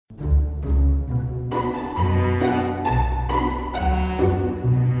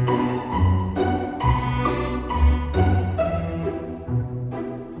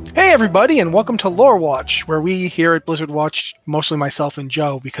everybody, and welcome to Lore Watch, where we here at Blizzard Watch, mostly myself and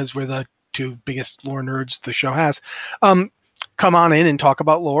Joe, because we're the two biggest lore nerds the show has, come on in and talk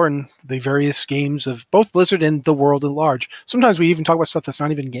about lore and the various games of both Blizzard and the world at large. Sometimes we even talk about stuff that's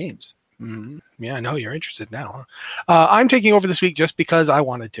not even games. Yeah, I know you're interested now. Huh? I'm taking over this week just because I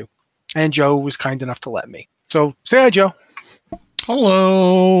wanted to, and Joe was kind enough to let me. So say hi, Joe.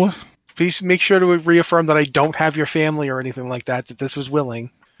 Hello. Please make sure to reaffirm that I don't have your family or anything like that, that this was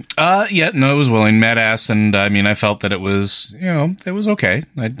willing. Yeah, no, it was willing. Matt asked, and I mean, I felt that it was, it was okay.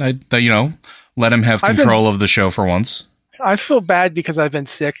 I let him have control of the show for once. I feel bad because I've been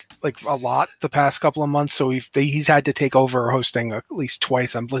sick like a lot the past couple of months, so he's had to take over hosting at least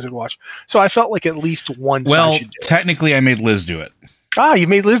twice on Blizzard Watch. So I felt like at least once. Well, technically, I made Liz do it. You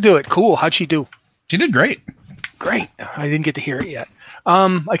made Liz do it. Cool. How'd she do? She did great. Great. I didn't get to hear it yet.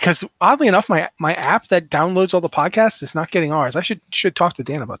 Because oddly enough, my app that downloads all the podcasts is not getting ours. I should talk to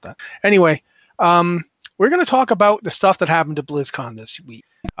Dan about that. Anyway, we're going to talk about the stuff that happened to BlizzCon this week.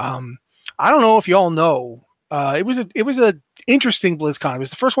 I don't know if you all know. It was a interesting BlizzCon. It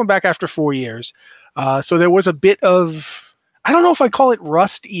was the first one back after 4 years. So there was a bit of, I don't know if I'd call it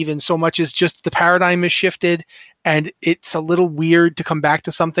rust even so much as just the paradigm has shifted, and it's a little weird to come back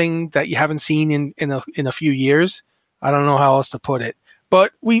to something that you haven't seen in a few years. I don't know how else to put it.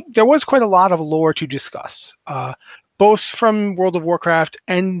 But there was quite a lot of lore to discuss, both from World of Warcraft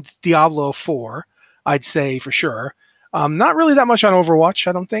and Diablo 4, I'd say for sure. Not really that much on Overwatch,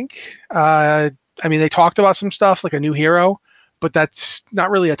 I don't think. I mean, they talked about some stuff like a new hero, but that's not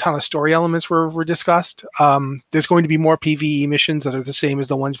really a ton of story elements were discussed. There's going to be more PvE missions that are the same as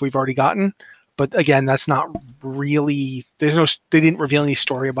the ones we've already gotten. But again, that's not really, they didn't reveal any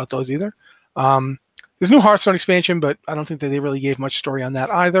story about those either. There's a new Hearthstone expansion, but I don't think that they really gave much story on that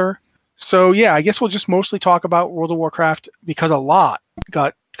either. So yeah, I guess we'll just mostly talk about World of Warcraft because a lot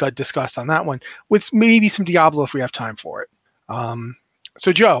got discussed on that one, with maybe some Diablo if we have time for it.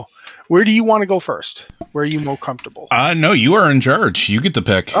 So Joe, where do you want to go first? Where are you more comfortable? No, you are in charge. You get to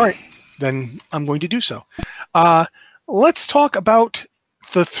pick. All right, then I'm going to do so. Let's talk about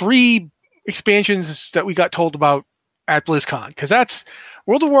the 3 expansions that we got told about at BlizzCon, because that's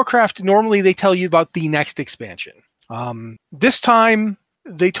World of Warcraft. Normally they tell you about the next expansion. This time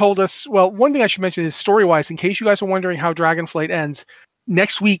they told us, well, one thing I should mention is story-wise, in case you guys are wondering how Dragonflight ends,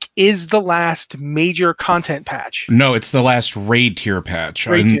 next week is the last major content patch. No, it's the last raid tier patch.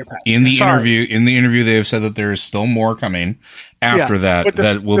 In the interview, they have said that there is still more coming after that.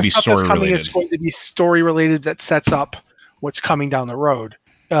 That will be story related. Is going to be story related that sets up what's coming down the road.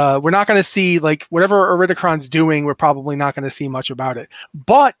 We're not going to see, like, whatever Iridicron's doing, we're probably not going to see much about it.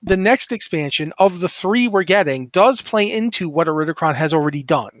 But the next expansion of the 3 we're getting does play into what Iridicron has already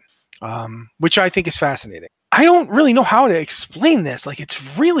done, which I think is fascinating. I don't really know how to explain this. Like, it's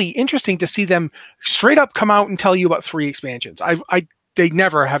really interesting to see them straight up come out and tell you about 3 expansions. They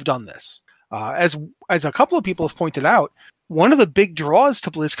never have done this. As a couple of people have pointed out, one of the big draws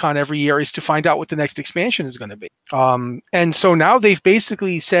to BlizzCon every year is to find out what the next expansion is going to be. And so now they've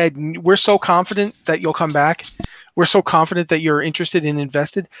basically said, we're so confident that you'll come back. We're so confident that you're interested and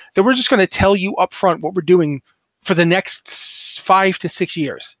invested that we're just going to tell you up front what we're doing for the next 5 to 6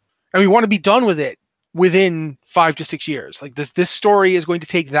 years. And we want to be done with it within 5 to 6 years. Like this story is going to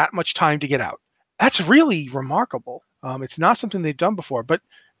take that much time to get out. That's really remarkable. It's not something they've done before, but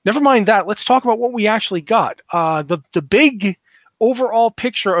never mind that. Let's talk about what we actually got. The big overall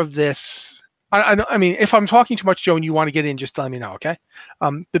picture of this. I mean, if I'm talking too much, Joe, and you want to get in, just let me know, okay?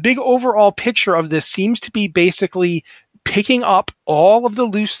 The big overall picture of this seems to be basically picking up all of the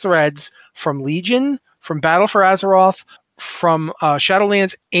loose threads from Legion, from Battle for Azeroth, from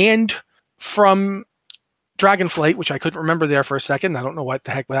Shadowlands, and from Dragonflight, which I couldn't remember there for a second. I don't know what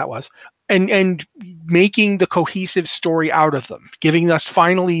the heck that was. And making the cohesive story out of them, giving us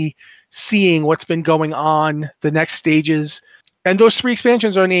finally seeing what's been going on, the next stages. And those 3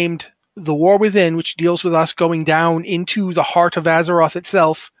 expansions are named The War Within, which deals with us going down into the heart of Azeroth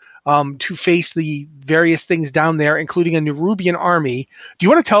itself to face the various things down there, including a Nerubian army. Do you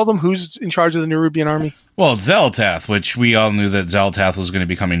want to tell them who's in charge of the Nerubian army? Well, it's Xal'atath, which we all knew that Xal'atath was going to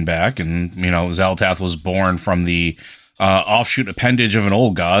be coming back. And, Xal'atath was born from the offshoot appendage of an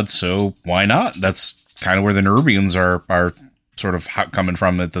old god, so why not? That's kind of where the Nerubians are sort of coming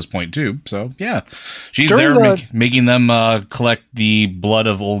from at this point, too. So, yeah, she's making them collect the blood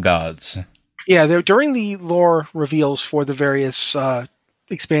of old gods. Yeah, during the lore reveals for the various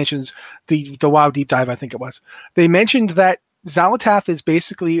expansions, the WoW Deep Dive, I think it was, they mentioned that Xal'atath is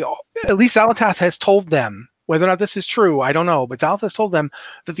basically, at least Xal'atath has told them, whether or not this is true, I don't know, but Xal'atath has told them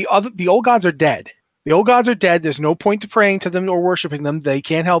that the old gods are dead. The old gods are dead. There's no point to praying to them or worshiping them. They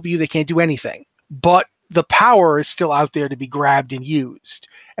can't help you. They can't do anything. But the power is still out there to be grabbed and used.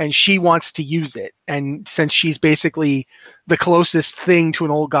 And she wants to use it. And since she's basically the closest thing to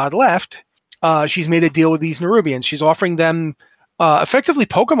an old god left, she's made a deal with these Nerubians. She's offering them effectively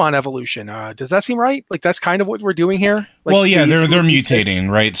Pokemon evolution. Does that seem right? Like that's kind of what we're doing here? Like, well, yeah, they're mutating,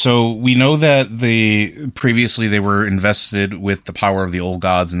 right? So we know that previously they were invested with the power of the old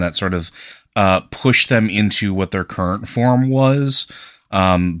gods, and that sort of pushed them into what their current form was.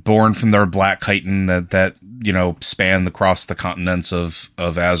 Born from their black chitin that spanned across the continents of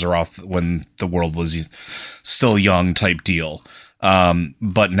Azeroth when the world was still young type deal.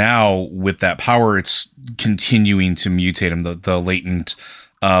 But now with that power, it's continuing to mutate them, the latent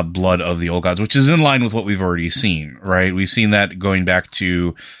blood of the old gods, which is in line with what we've already seen, right? We've seen that going back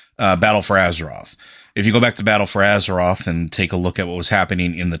to Battle for Azeroth. If you go back to Battle for Azeroth and take a look at what was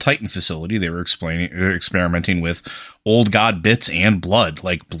happening in the Titan facility, they were experimenting with old god bits and blood.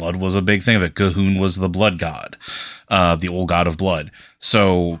 Like blood was a big thing of it. Gahun was the blood god, the old god of blood.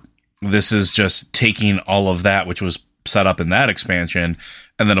 So this is just taking all of that, which was set up in that expansion,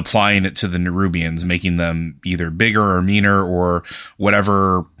 and then applying it to the Nerubians, making them either bigger or meaner or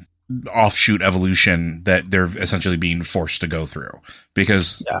whatever offshoot evolution that they're essentially being forced to go through,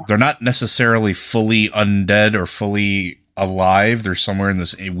 because they're not necessarily fully undead or fully alive. They're somewhere in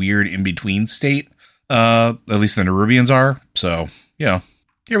this weird in-between state. At least the Nerubians are. So, here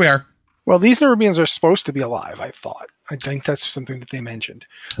we are. Well, these Nerubians are supposed to be alive, I thought. I think that's something that they mentioned.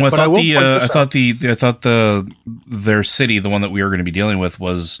 Well, I thought their city, the one that we were going to be dealing with,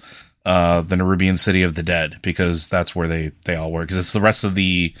 was the Nerubian city of the dead, because that's where they all were. Because it's the rest of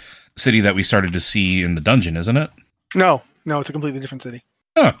the city that we started to see in the dungeon, isn't it? No, it's a completely different city.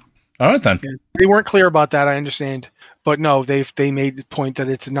 Oh, all right then. Yeah, they weren't clear about that, I understand, but no, they made the point that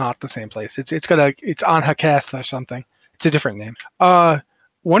it's not the same place. It's on Haketh or something. It's a different name.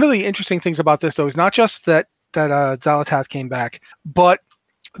 One of the interesting things about this, though, is not just that Xal'atath came back, but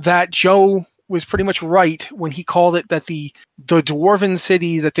that Joe was pretty much right when he called it that the dwarven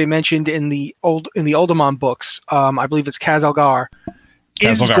city that they mentioned in the Uldaman books, I believe it's Khazalgar,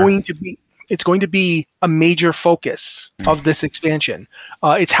 is going to be a major focus of this expansion.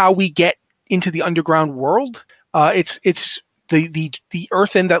 It's how we get into the underground world. It's the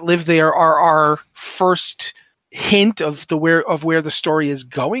earthen that live there are our first hint of where the story is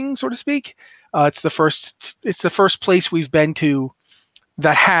going, so to speak. It's the first place we've been to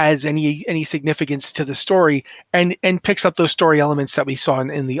that has any significance to the story, and picks up those story elements that we saw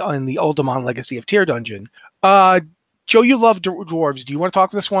in the Uldaman Legacy of Tyr dungeon. Joe, you love dwarves. Do you want to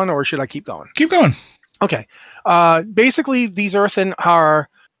talk this one, or should I keep going? Keep going. Okay. Basically, these earthen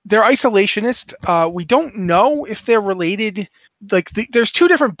they're isolationist. We don't know if they're related. There's two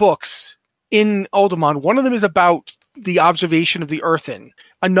different books in Uldaman. One of them is about the observation of the earthen.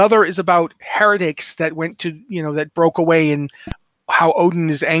 Another is about heretics that went to, that broke away, and how Odin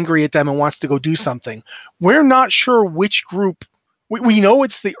is angry at them and wants to go do something. We're not sure which group. We know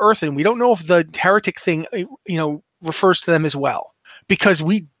it's the earthen. We don't know if the heretic thing, refers to them as well, because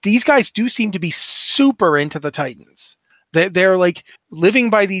these guys do seem to be super into the Titans. They're like living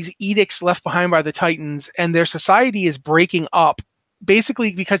by these edicts left behind by the Titans, and their society is breaking up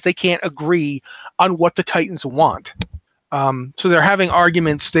basically because they can't agree on what the Titans want. So they're having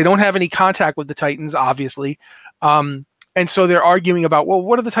arguments. They don't have any contact with the Titans, obviously. And so they're arguing about, well,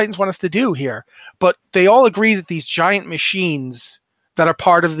 what do the Titans want us to do here? But they all agree that these giant machines that are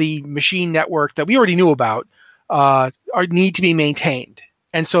part of the machine network that we already knew about need to be maintained.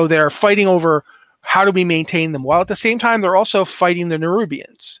 And so they're fighting over how do we maintain them, while at the same time they're also fighting the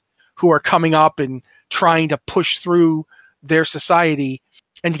Nerubians, who are coming up and trying to push through their society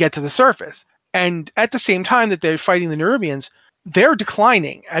and to get to the surface. And at the same time that they're fighting the Nerubians, they're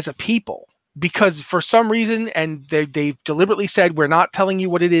declining as a people, because for some reason, and they've deliberately said, we're not telling you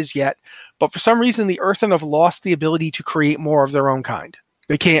what it is yet, but for some reason the earthen have lost the ability to create more of their own kind.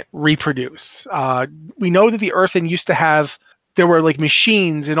 They can't reproduce. We know that the earthen used to there were like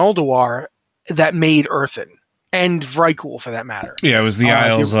machines in Ulduar that made earthen, and Vrykul for that matter. Yeah, it was the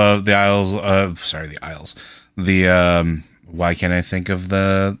why can't I think of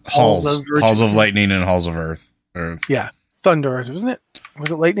the halls of lightning and halls of earth? Thunder, wasn't it?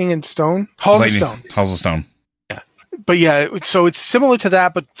 Was it lightning and stone? Halls of stone. Yeah. But yeah, so it's similar to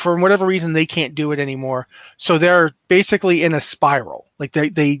that, but for whatever reason, they can't do it anymore. So they're basically in a spiral. Like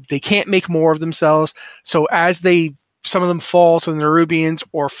they can't make more of themselves. So as some of them fall to the Nerubians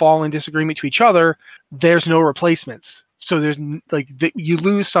or fall in disagreement to each other, there's no replacements. So there's you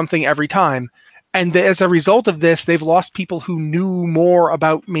lose something every time. And as a result of this, they've lost people who knew more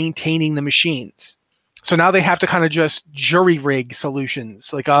about maintaining the machines. So now they have to kind of just jury rig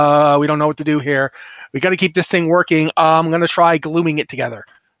solutions. Like, we don't know what to do here. We got to keep this thing working. I'm going to try gluing it together.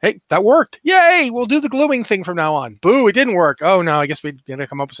 Hey, that worked. Yay, we'll do the gluing thing from now on. Boo, it didn't work. Oh, no, I guess we got to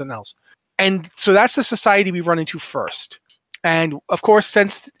come up with something else. And so that's the society we run into first. And, of course,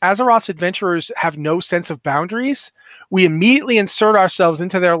 since Azeroth's adventurers have no sense of boundaries, we immediately insert ourselves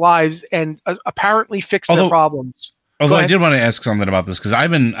into their lives and apparently fix their problems. Although I did want to ask something about this, because I've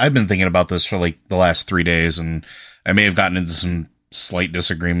been thinking about this for like the last 3 days, and I may have gotten into some slight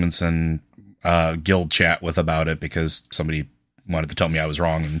disagreements and guild chat about it because somebody wanted to tell me I was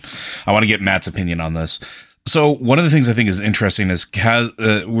wrong, and I want to get Matt's opinion on this. So one of the things I think is interesting is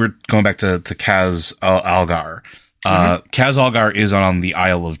we're going back to Kaz Algar. Kaz Algar is on the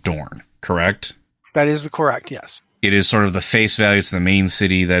Isle of Dorn, correct? That is correct, yes. It is sort of the face value. It's the main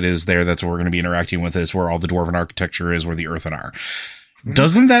city that is there. That's what we're going to be interacting with. It's where all the Dwarven architecture is, where the Earthen are. Mm-hmm.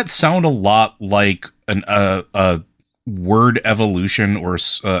 Doesn't that sound a lot like a word evolution or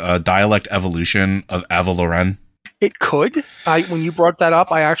a dialect evolution of Avaloren? It could. When you brought that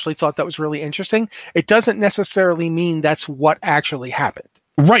up, I actually thought that was really interesting. It doesn't necessarily mean that's what actually happened.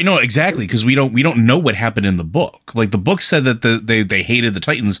 Right, no, exactly, because we don't know what happened in the book. Like the book said that they hated the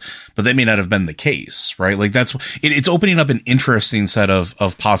Titans, but that may not have been the case, right? Like it's opening up an interesting set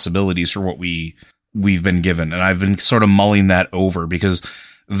of possibilities for what we've been given, and I've been sort of mulling that over because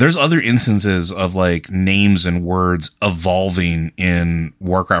there's other instances of like names and words evolving in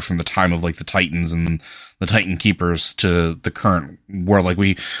Warcraft from the time of like the Titans and the Titan Keepers to the current world. Like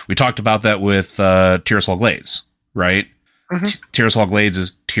we talked about that with Tirisfal Glades, right? Mm-hmm. Tirisfal Glades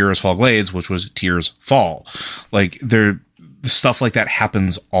is Tirisfal Glades, which was Tears Fall. Like stuff like that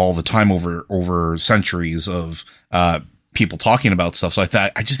happens all the time over centuries of people talking about stuff. So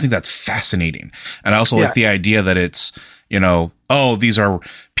I just think that's fascinating. And I also like the idea that it's, these are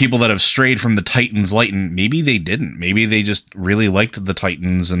people that have strayed from the Titans light, and maybe they didn't. Maybe they just really liked the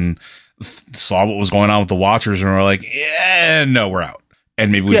Titans and saw what was going on with the Watchers and were like, yeah, no, we're out.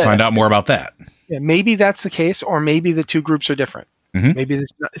 And maybe we find out more about that. Yeah, maybe that's the case, or maybe the two groups are different. Mm-hmm. Maybe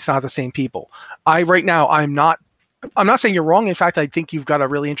it's not the same people. I'm not saying you're wrong. In fact, I think you've got a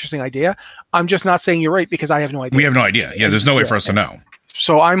really interesting idea. I'm just not saying you're right because I have no idea. We have no idea. Yeah, there's no way for us to know.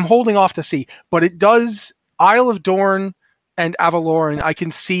 So I'm holding off to see. But it does, Isle of Dorn and Avaloren, I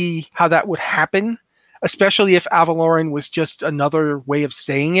can see how that would happen, especially if Avaloren was just another way of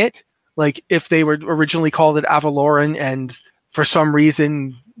saying it. Like if they were originally called it Avaloren and for some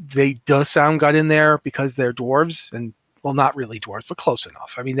reason the sound got in there because they're dwarves, and well, not really dwarves, but close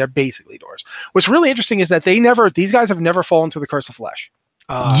enough. I mean, they're basically dwarves. What's really interesting is that these guys have never fallen to the curse of flesh.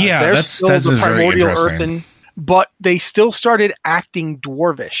 They're still the primordial earthen, but they still started acting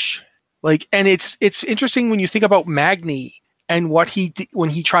dwarvish. Like, and it's interesting when you think about Magni and what when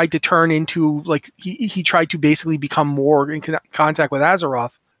he tried to turn into, like, he tried to basically become more in contact with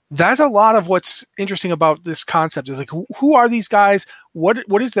Azeroth. That's a lot of what's interesting about this concept is like, who are these guys? What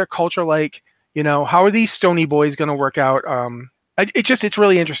is their culture like? How are these stony boys going to work out? It's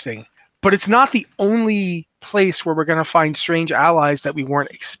really interesting, but it's not the only place where we're going to find strange allies that we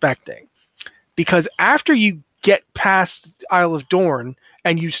weren't expecting, because after you get past Isle of Dorn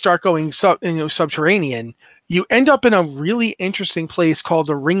and you start going subterranean, you end up in a really interesting place called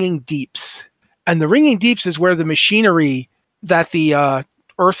the Ringing Deeps. And the Ringing Deeps is where the machinery that the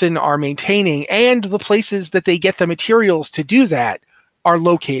Earthen are maintaining and the places that they get the materials to do that are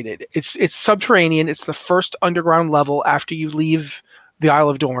located. It's subterranean. It's the first underground level after you leave the Isle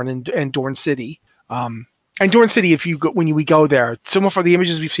of Dorn and Dorn City. And Dorn City, when we go there, some of the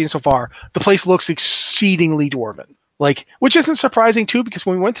images we've seen so far, the place looks exceedingly dwarven. Like, which isn't surprising too, because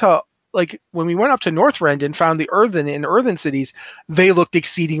when we went up to Northrend and found the Earthen in Earthen cities, they looked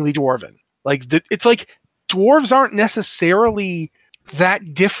exceedingly dwarven. Like it's like dwarves aren't necessarily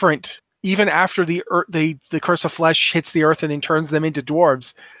that different even after the curse of flesh hits the earth and turns them into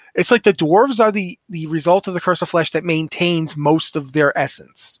dwarves. It's like the dwarves are the result of the curse of flesh that maintains most of their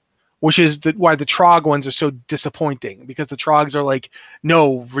essence, which is why the Trog ones are so disappointing, because the Trogs are like,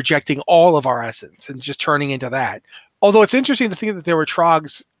 no, rejecting all of our essence and just turning into that. Although it's interesting to think that there were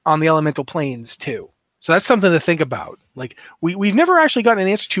Trogs on the elemental planes too. So that's something to think about. Like we've never actually gotten an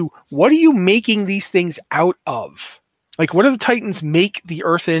answer to, what are you making these things out of? Like, what do the Titans make the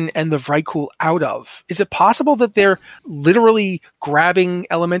Earthen and the Vrykul out of? Is it possible that they're literally grabbing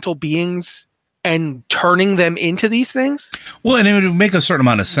elemental beings and turning them into these things? Well, and it would make a certain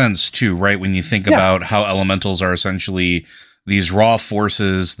amount of sense too, right? When you think about how elementals are essentially these raw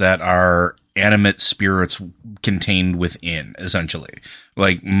forces that are animate spirits contained within, essentially.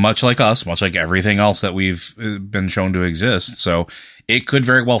 Like, much like us, much like everything else that we've been shown to exist. So it could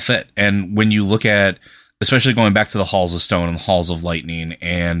very well fit. And when you look at, especially going back to the Halls of Stone and the Halls of Lightning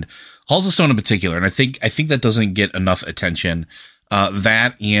and Halls of Stone in particular, and I think that doesn't get enough attention.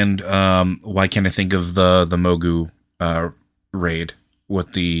 That and why can't I think of the Mogu raid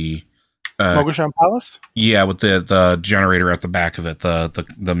with the Mogushan Palace? Yeah, with the generator at the back of it,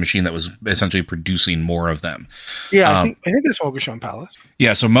 the machine that was essentially producing more of them. Yeah, I think it's Mogushan Palace.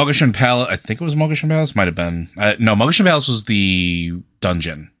 Yeah, so Mogushan Palace, I think it was Mogushan Palace, might have been. No, Mogushan Palace was the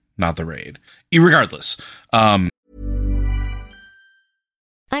dungeon, not the raid. Regardless.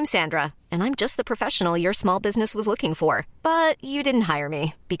 I'm Sandra, and I'm just the professional your small business was looking for. But you didn't hire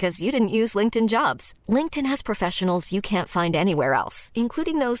me because you didn't use LinkedIn Jobs. LinkedIn has professionals you can't find anywhere else,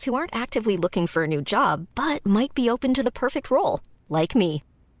 including those who aren't actively looking for a new job, but might be open to the perfect role, like me.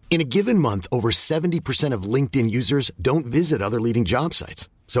 In a given month, over 70% of LinkedIn users don't visit other leading job sites.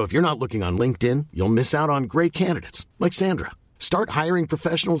 So if you're not looking on LinkedIn, you'll miss out on great candidates like Sandra. Start hiring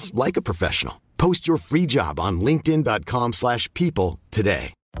professionals like a professional. Post your free job on linkedin.com/people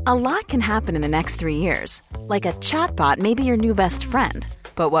today. A lot can happen in the next 3 years. Like a chatbot may be your new best friend.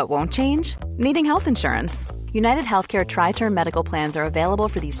 But what won't change? Needing health insurance. United Healthcare Tri-Term Medical Plans are available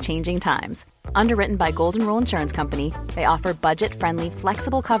for these changing times. Underwritten by Golden Rule Insurance Company, they offer budget-friendly,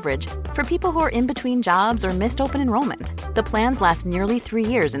 flexible coverage for people who are in between jobs or missed open enrollment. The plans last nearly 3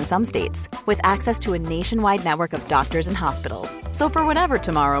 years in some states, with access to a nationwide network of doctors and hospitals. So for whatever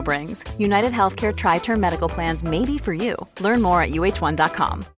tomorrow brings, United Healthcare Tri-Term Medical Plans may be for you. Learn more at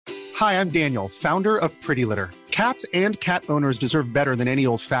uh1.com. Hi, I'm Daniel, founder of Pretty Litter. Cats and cat owners deserve better than any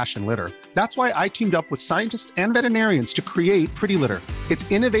old-fashioned litter. That's why I teamed up with scientists and veterinarians to create Pretty Litter.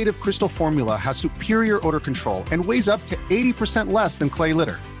 Its innovative crystal formula has superior odor control and weighs up to 80% less than clay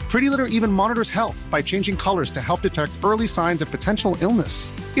litter. Pretty Litter even monitors health by changing colors to help detect early signs of potential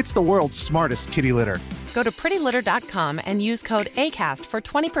illness. It's the world's smartest kitty litter. Go to prettylitter.com and use code ACAST for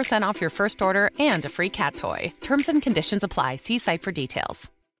 20% off your first order and a free cat toy. Terms and conditions apply. See site for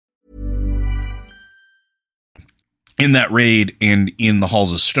details. In that raid and in the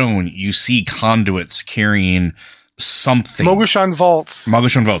Halls of Stone, you see conduits carrying something. Mogushan Vaults.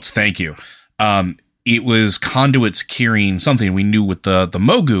 Mogushan Vaults, thank you. It was conduits carrying something. We knew with the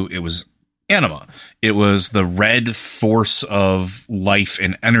Mogu, it was anima. It was the red force of life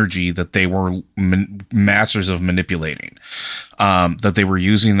and energy that they were masters of manipulating. That they were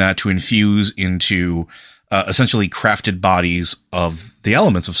using that to infuse into essentially crafted bodies of the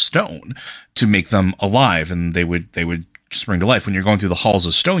elements of stone to make them alive, and they would spring to life. When you're going through the Halls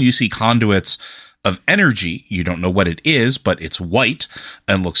of Stone, you see conduits of energy. You don't know what it is, but it's white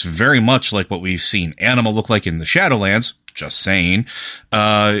and looks very much like what we've seen anima look like in the Shadowlands. Just saying.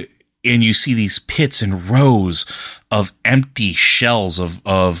 And you see these pits and rows of empty shells of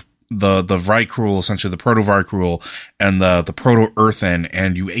the Vrykruel, essentially the Proto-Vrykruel, and the Proto-Earthen,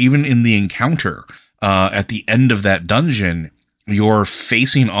 and you even in the encounter at the end of that dungeon, you're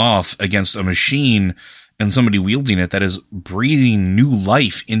facing off against a machine and somebody wielding it that is breathing new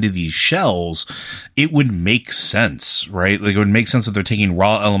life into these shells. It would make sense, right? Like, it would make sense that they're taking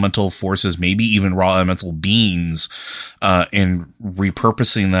raw elemental forces, maybe even raw elemental beings, and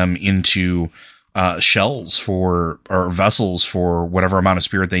repurposing them into shells or vessels for whatever amount of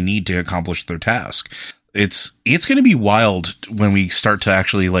spirit they need to accomplish their task. It's going to be wild when we start to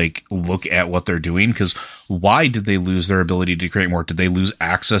actually look at what they're doing, because why did they lose their ability to create more? Did they lose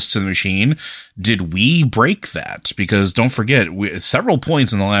access to the machine? Did we break that? Because don't forget, several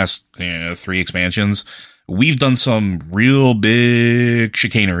points in the last 3 expansions, we've done some real big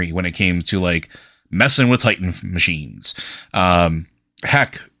chicanery when it came to messing with Titan machines.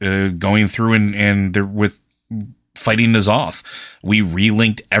 Heck, going through and there with fighting N'Zoth, we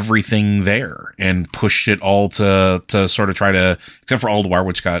relinked everything there and pushed it all to sort of try to, except for Alduar,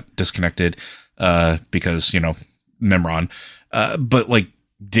 which got disconnected because Memron. But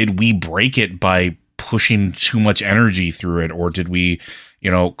did we break it by pushing too much energy through it, or did we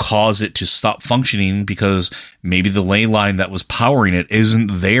cause it to stop functioning because maybe the ley line that was powering it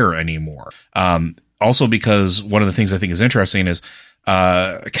isn't there anymore? Also, because one of the things I think is interesting is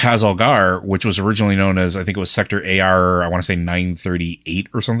Khazalgar, which was originally known as, I think it was Sector AR, I want to say 938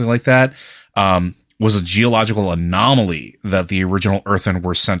 or something like that, was a geological anomaly that the original Earthen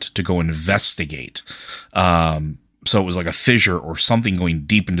were sent to go investigate. So it was like a fissure or something going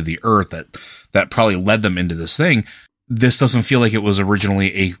deep into the earth that probably led them into this thing. This doesn't feel like it was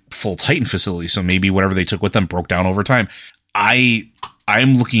originally a full Titan facility, so maybe whatever they took with them broke down over time.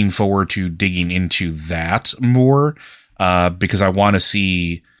 I'm looking forward to digging into that more, because I want to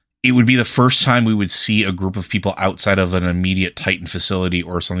see it would be the first time we would see a group of people outside of an immediate Titan facility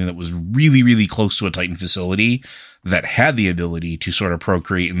or something that was really, really close to a Titan facility that had the ability to sort of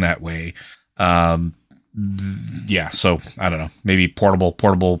procreate in that way. Yeah, so I don't know. Maybe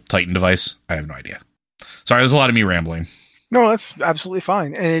portable Titan device. I have no idea. Sorry, there's a lot of me rambling. No, that's absolutely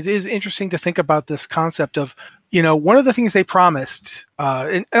fine. And it is interesting to think about this concept of, one of the things they promised,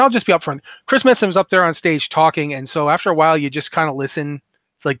 and I'll just be upfront. Chris Metzen was up there on stage talking, and so after a while, you just kind of listen.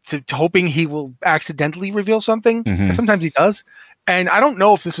 It's like hoping he will accidentally reveal something. Mm-hmm. Sometimes he does. And I don't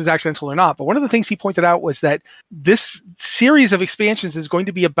know if this was accidental or not, but one of the things he pointed out was that this series of expansions is going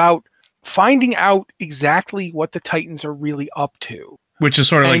to be about finding out exactly what the Titans are really up to. Which is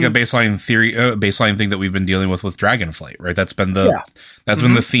sort of like a baseline thing that we've been dealing with Dragonflight, right? That's been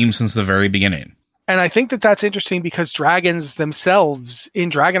been the theme since the very beginning. And I think that that's interesting because dragons themselves in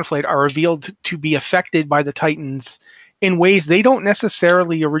Dragonflight are revealed to be affected by the Titans in ways they don't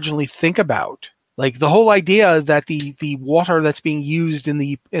necessarily originally think about. Like the whole idea that the water that's being used in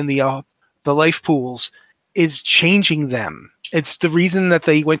the life pools is changing them. It's the reason that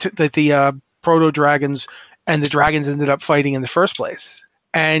the proto dragons and the dragons ended up fighting in the first place.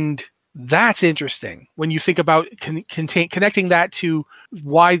 And that's interesting when you think about connecting that to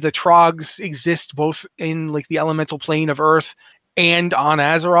why the Trogs exist both in like the elemental plane of Earth and on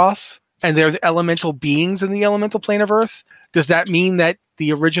Azeroth, and they're the elemental beings in the elemental plane of Earth. Does that mean that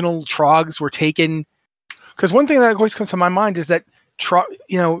the original Trogs were taken? Because one thing that always comes to my mind is that the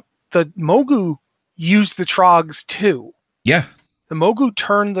Mogu used the Trogs too. Yeah, the Mogu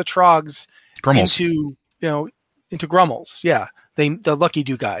turned the Trogs into Grummels. Yeah, the Lucky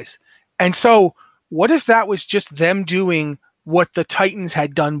Do guys. And so, what if that was just them doing what the Titans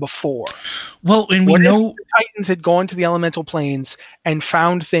had done before? Well, and we know if the Titans had gone to the elemental planes and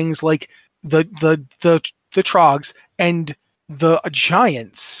found things like the Trogs and the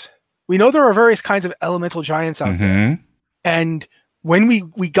giants. We know there are various kinds of elemental giants out there. And when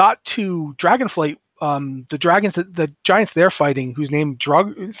we got to Dragonflight, the giants they're fighting, whose name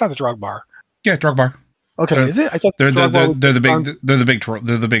it's not the Drugbar. Yeah, Drugbar. Okay, is it? I thought they're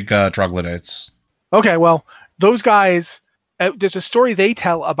the big troglodytes. Okay, well, those guys. There's a story they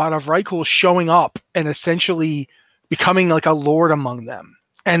tell about a Vrykul showing up and essentially becoming like a lord among them,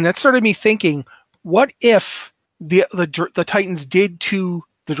 and that started me thinking: what if the Titans did to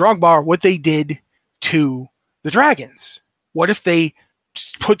the Drugbar what they did to the dragons? What if they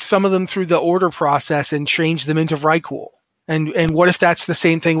put some of them through the order process and changed them into Vrykul? And what if that's the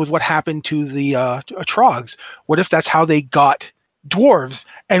same thing with what happened to the Trogs? What if that's how they got dwarves?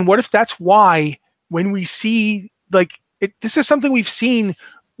 And what if that's why when we see this is something we've seen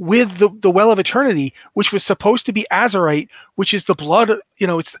with the Well of Eternity, which was supposed to be Azerite, which is the blood,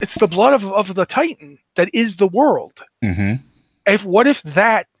 it's the blood of the Titan that is the world. Mm-hmm. What if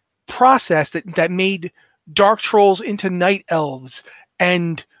that process that made dark trolls into night elves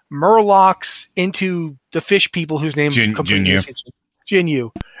and Murlocs into the fish people whose names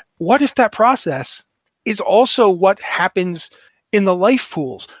Jinyu. What if that process is also what happens in the life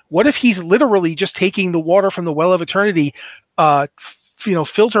pools? What if he's literally just taking the water from the Well of Eternity,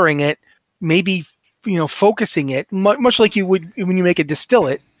 filtering it, maybe focusing it, much like you would when you make a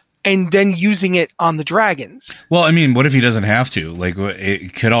distillate, and then using it on the dragons? Well, I mean, what if he doesn't have to? Like,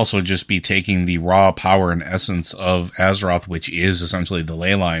 it could also just be taking the raw power and essence of Azeroth, which is essentially the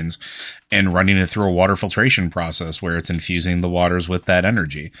ley lines, and running it through a water filtration process where it's infusing the waters with that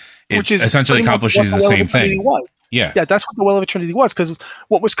energy. It essentially accomplishes the same thing. Yeah, that's what the Well of Eternity was, because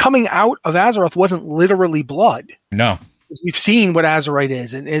what was coming out of Azeroth wasn't literally blood. No. We've seen what Azerite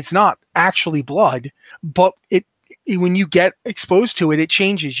is, and it's not actually blood, but when you get exposed to it, it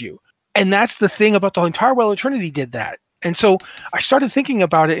changes you. And that's the thing about the entire Well of Eternity did that. And so I started thinking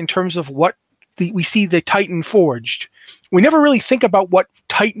about it in terms of what we see the Titan forged. We never really think about what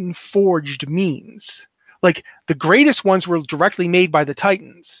Titan forged means. Like, the greatest ones were directly made by the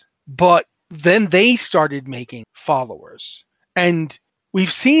Titans, but then they started making followers. And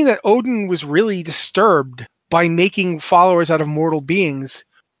we've seen that Odin was really disturbed by making followers out of mortal beings.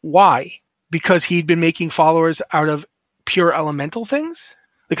 Why? Because he'd been making followers out of pure elemental things?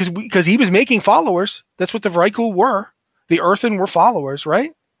 Because he was making followers. That's what the Vrykul were. The Earthen were followers,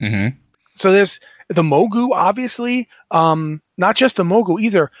 right? Mm-hmm. So there's the Mogu, obviously. Not just the Mogu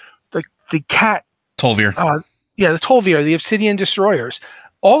either. The cat. Tolvir. The Tolvir, the Obsidian Destroyers.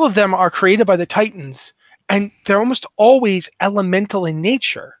 All of them are created by the Titans, and they're almost always elemental in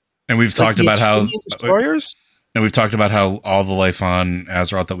nature. And we've talked about how Destroyers. And we've talked about how all the life on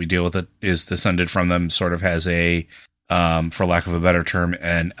Azeroth that we deal with is descended from them, sort of has a, for lack of a better term,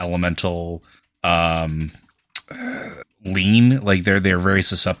 an elemental lean. Like they're very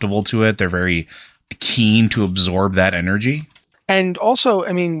susceptible to it. They're very keen to absorb that energy. And also,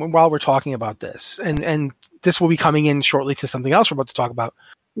 I mean, while we're talking about this, and this will be coming in shortly to something else we're about to talk about,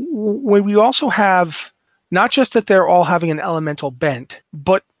 we also have not just that they're all having an elemental bent,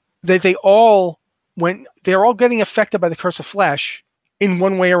 but that they're all getting affected by the curse of flesh in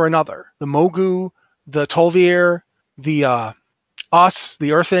one way or another. The Mogu, the Tolvir, the us,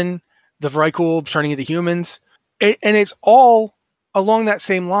 the Earthen, the Vrykul turning into humans. And it's all along that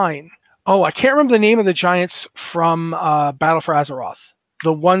same line. Oh, I can't remember the name of the giants from Battle for Azeroth.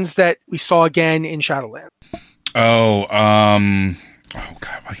 The ones that we saw again in Shadowlands. Oh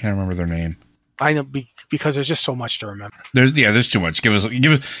God, I can't remember their name. I know because there's just so much to remember. There's too much. Give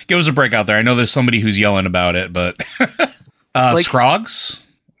us a break out there. I know there's somebody who's yelling about it, but Scrogs?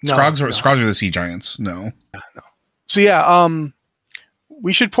 No, Scrogs are the sea giants. No. So yeah,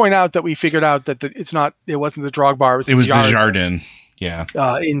 we should point out that we figured out that it wasn't the Drogbar. It was the Jardin. Yeah.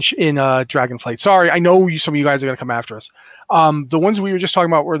 In Dragonflight. Sorry, I know some of you guys are going to come after us. The ones we were just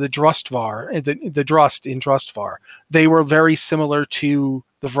talking about were the Drustvar, the Drust in Drustvar. They were very similar to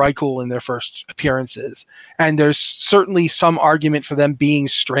the Vrykul in their first appearances. And there's certainly some argument for them being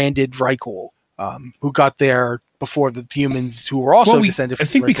stranded Vrykul, who got there before the humans who were also descended from I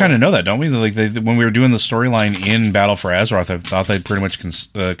think we kind of know that, don't we? Like when we were doing the storyline in Battle for Azeroth, I thought they pretty much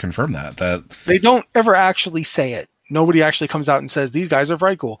confirmed that. They don't ever actually say it. Nobody actually comes out and says these guys are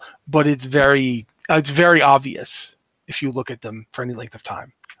Vrykul, but it's very obvious if you look at them for any length of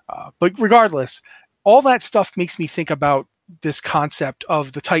time. But regardless, all that stuff makes me think about this concept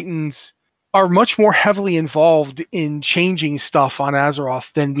of the Titans are much more heavily involved in changing stuff on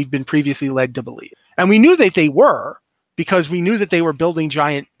Azeroth than we've been previously led to believe. And we knew that they were, because we knew that they were building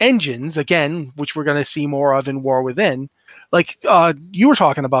giant engines, again, which we're going to see more of in War Within. Like you were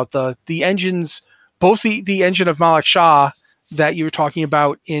talking about the engines, both the engine of Malak Shah that you were talking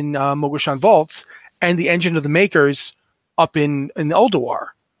about in Mogoshan Vaults and the engine of the Makers up in Ulduar.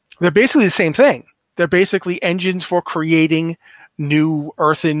 They're basically the same thing. They're basically engines for creating new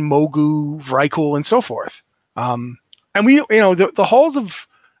Earthen, Mogu, Vrykul, and so forth. And we, the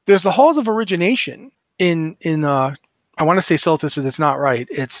halls of origination in I want to say Silithus, but it's not right.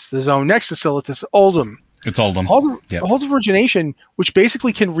 It's the zone next to Silithus, Uldum. It's Uldum. The halls of origination, which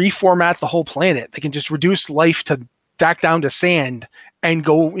basically can reformat the whole planet. They can just reduce life back down to sand and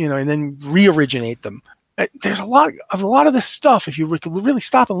go, and then re-originate them. There's a lot of this stuff. If you really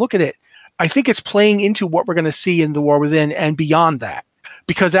stop and look at it, I think it's playing into what we're going to see in the War Within and beyond that.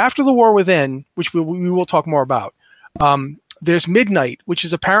 Because after the War Within, which we will talk more about, there's Midnight, which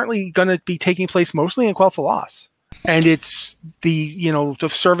is apparently going to be taking place mostly in Quel'Thalas. And it's the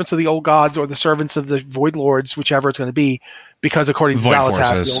servants of the old gods or the servants of the Void Lords, whichever it's going to be, because according to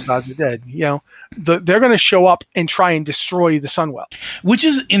Xal'atath, the old gods are dead. They're going to show up and try and destroy the Sunwell. Which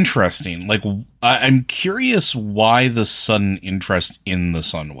is interesting. Like, I'm curious why the sudden interest in the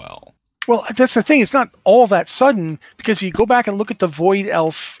Sunwell. Well, that's the thing. It's not all that sudden, because if you go back and look at the Void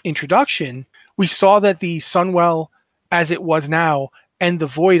Elf introduction, we saw that the Sunwell, as it was now, and the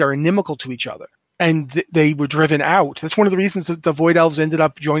Void are inimical to each other. And they were driven out. That's one of the reasons that the Void Elves ended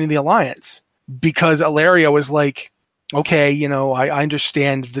up joining the Alliance, because Ilaria was like, okay, I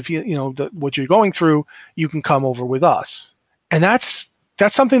understand what you're going through. You can come over with us. And that's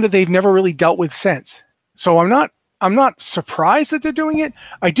something that they've never really dealt with since. So I'm not surprised that they're doing it.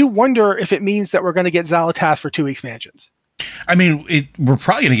 I do wonder if it means that we're going to get Xal'atath for 2 expansions. I mean, we're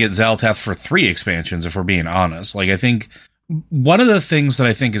probably going to get Xal'atath for 3 expansions, if we're being honest. Like, I think one of the things that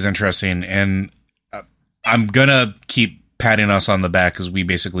I think is interesting, and I'm going to keep patting us on the back because we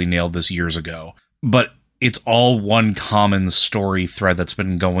basically nailed this years ago, but it's all one common story thread that's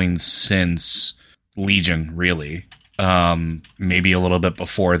been going since Legion, really. Maybe a little bit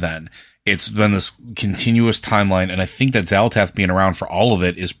before then. It's been this continuous timeline, and I think that Xal'atath being around for all of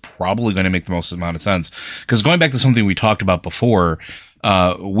it is probably going to make the most amount of sense. Because going back to something we talked about before,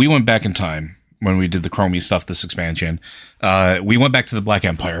 we went back in time when we did the Chromie stuff, this expansion. We went back to the Black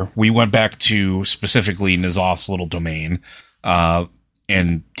Empire. We went back to specifically N'Zoth's little domain,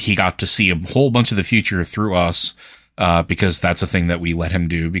 and he got to see a whole bunch of the future through us, because that's a thing that we let him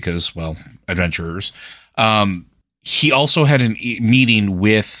do because, well, adventurers. He also had a meeting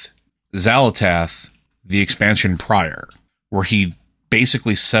with Xal'atath, the expansion prior, where he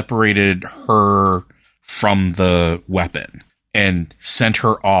basically separated her from the weapon and sent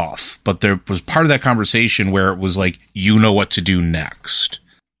her off. But there was part of that conversation where it was like, you know what to do next.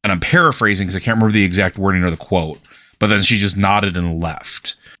 And I'm paraphrasing because I can't remember the exact wording or the quote, but then she just nodded and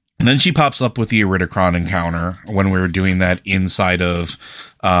left. And then she pops up with the Iridikron encounter when we were doing that inside of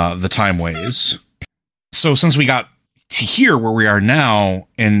the Timeways. So since we got to here where we are now,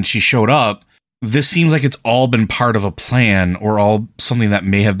 and she showed up, this seems like it's all been part of a plan or all something that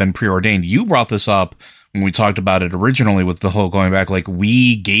may have been preordained. You brought this up when we talked about it originally with the whole going back, like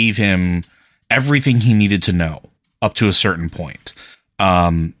we gave him everything he needed to know up to a certain point.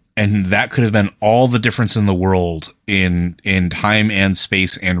 And that could have been all the difference in the world in time and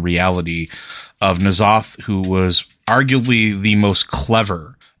space and reality of N'Zoth, who was arguably the most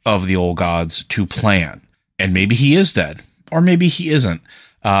clever of the old gods to plan. And maybe he is dead, or maybe he isn't.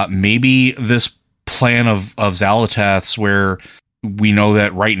 Maybe this plan of Xal'atath's, where we know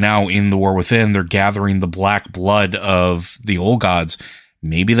that right now in the War Within, they're gathering the black blood of the old gods.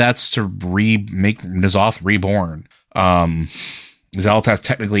 Maybe that's to make N'Zoth reborn. Xal'atath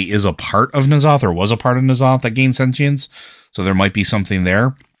technically is a part of N'Zoth, or was a part of N'Zoth that gained sentience, so there might be something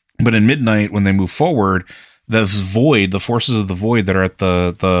there. But in Midnight, when they move forward, this void, the forces of the void that are at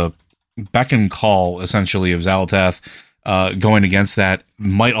the beck and call, essentially, of Xal'atath, going against that,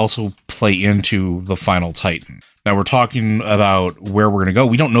 might also play into the final Titan. Now, we're talking about where we're going to go.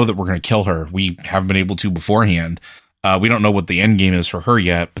 We don't know that we're going to kill her. We haven't been able to beforehand. We don't know what the end game is for her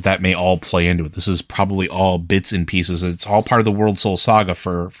yet, but that may all play into it. This is probably all bits and pieces. It's all part of the Worldsoul saga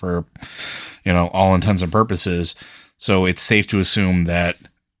for all intents and purposes. So it's safe to assume that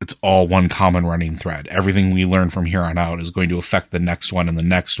it's all one common running thread. Everything we learn from here on out is going to affect the next one and the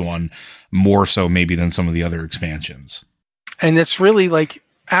next one, more so maybe than some of the other expansions. And it's really like,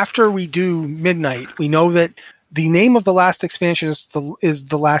 after we do Midnight, we know that the name of the last expansion is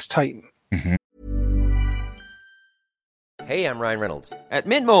the Last Titan. Mm-hmm. Hey, I'm Ryan Reynolds. At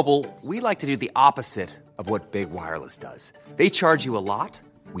Mint Mobile, we like to do the opposite of what Big Wireless does. They charge you a lot,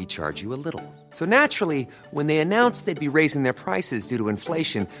 we charge you a little. So naturally, when they announced they'd be raising their prices due to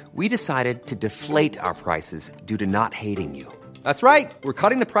inflation, we decided to deflate our prices due to not hating you. That's right. We're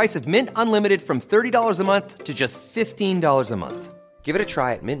cutting the price of Mint Unlimited from $30 a month to just $15 a month. Give it a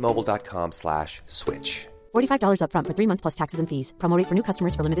try at mintmobile.com/switch. $45 up front for 3 months plus taxes and fees. Promo rate for new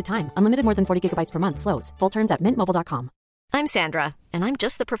customers for limited time. Unlimited more than 40 gigabytes per month. Slows full terms at mintmobile.com. I'm Sandra, and I'm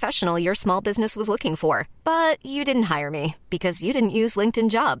just the professional your small business was looking for. But you didn't hire me because you didn't use LinkedIn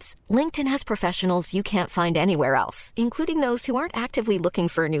Jobs. LinkedIn has professionals you can't find anywhere else, including those who aren't actively looking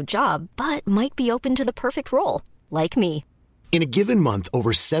for a new job, but might be open to the perfect role, like me. In a given month,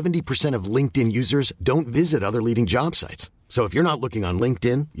 over 70% of LinkedIn users don't visit other leading job sites. So if you're not looking on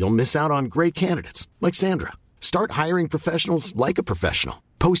LinkedIn, you'll miss out on great candidates like Sandra. Start hiring professionals like a professional.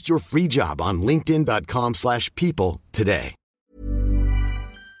 Post your free job on linkedin.com/people today.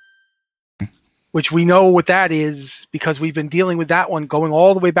 Which we know what that is because we've been dealing with that one going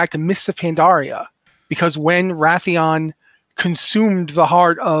all the way back to Mists of Pandaria. Because when Wrathion consumed the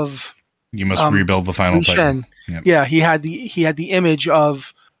heart of you must rebuild the final Titan. Yep. Yeah, he had the image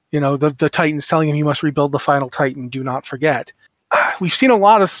of the Titans telling him you must rebuild the final Titan. Do not forget. We've seen a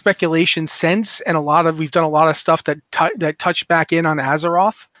lot of speculation since, and we've done a lot of stuff that touched back in on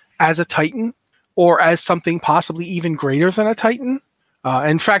Azeroth as a Titan, or as something possibly even greater than a Titan.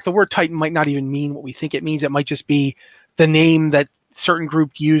 In fact, the word Titan might not even mean what we think it means. It might just be the name that certain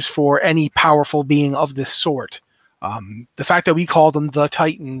group use for any powerful being of this sort. The fact that we call them the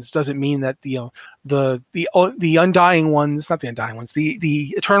Titans doesn't mean that the undying ones, not the undying ones,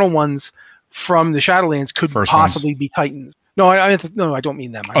 the eternal ones from the Shadowlands could possibly be Titans. No, I don't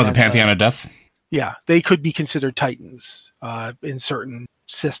mean them. The Pantheon of Death? Yeah, they could be considered Titans in certain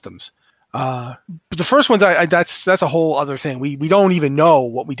systems. But the first ones, that's a whole other thing. We don't even know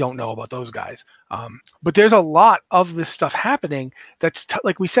what we don't know about those guys. But there's a lot of this stuff happening that's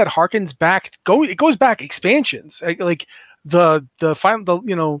like we said, harkens back. It goes back expansions. Like the final,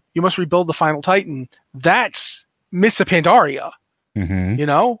 you must rebuild the final Titan. That's Mists of Pandaria.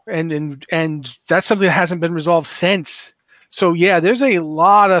 Mm-hmm. And that's something that hasn't been resolved since. So yeah, there's a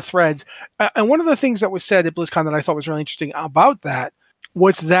lot of threads. And one of the things that was said at BlizzCon that I thought was really interesting about that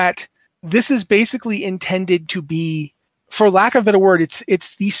was that this is basically intended to be, for lack of a better word,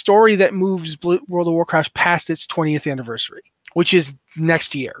 it's the story that moves World of Warcraft past its 20th anniversary, which is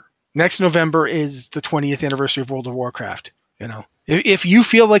next year. Next November is the 20th anniversary of World of Warcraft. If you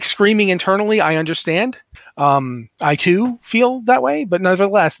feel like screaming internally, I understand. I too feel that way, but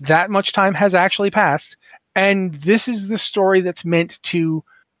nevertheless, that much time has actually passed. And this is the story that's meant to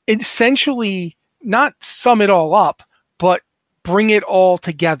essentially not sum it all up, but bring it all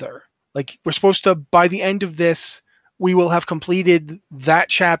together. Like, we're supposed to, by the end of this, we will have completed that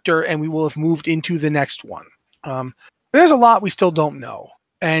chapter and we will have moved into the next one. There's a lot we still don't know.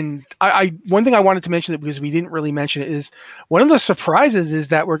 And I one thing I wanted to mention, that because we didn't really mention it, is one of the surprises is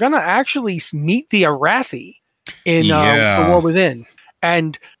that we're going to actually meet the Arathi in the War Within.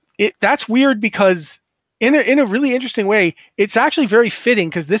 And that's weird because in a really interesting way, it's actually very fitting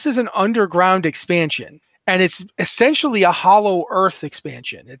because this is an underground expansion. And it's essentially a hollow earth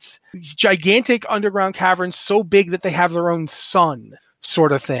expansion. It's gigantic underground caverns so big that they have their own sun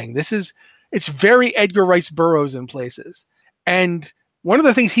sort of thing. It's very Edgar Rice Burroughs in places. And one of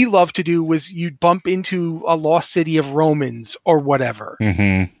the things he loved to do was you'd bump into a lost city of Romans or whatever.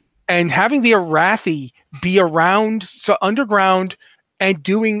 Mm-hmm. And having the Arathi be around, so underground, and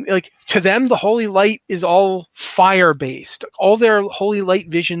doing, like, to them, the Holy Light is all fire-based. All their Holy Light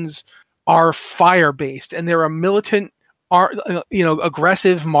visions are fire-based, and they're a militant,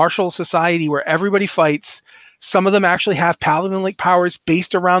 aggressive martial society where everybody fights. Some of them actually have paladin-like powers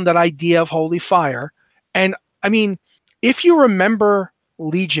based around that idea of holy fire. And, I mean, if you remember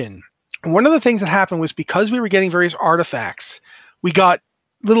Legion, one of the things that happened was because we were getting various artifacts, we got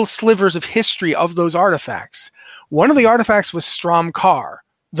little slivers of history of those artifacts. One of the artifacts was Stromkar,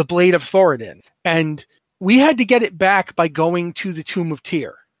 the Blade of Thoradin. And we had to get it back by going to the Tomb of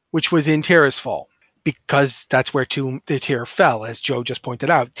Tyr, which was in Tirisfal, because that's where the Tyr fell, as Joe just pointed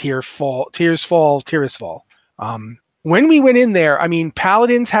out. Tirisfal. When we went in there, I mean,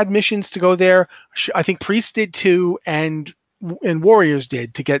 paladins had missions to go there. I think priests did too, and warriors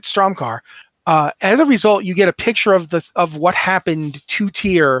did to get Stromkar. As a result, you get a picture of what happened to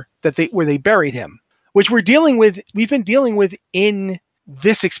Tyr where they buried him, which we've been dealing with in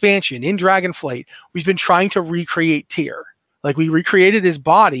this expansion, in Dragonflight. We've been trying to recreate Tyr. Like, we recreated his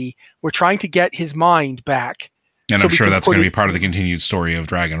body. We're trying to get his mind back. And so I'm sure that's going to be part of the continued story of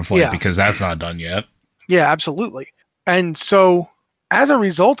Dragonflight, because that's not done yet. Yeah, absolutely. And so as a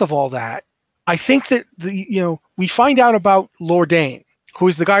result of all that, I think that we find out about Lordain, who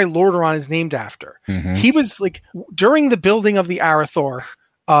is the guy Lordaeron is named after. Mm-hmm. He was like, during the building of the Arathor,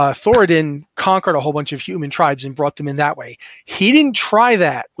 Thoradin conquered a whole bunch of human tribes and brought them in that way. He didn't try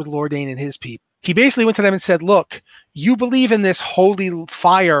that with Lordain and his people. He basically went to them and said, look, you believe in this holy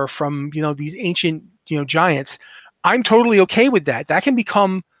fire from, these ancient, giants. I'm totally okay with that. That can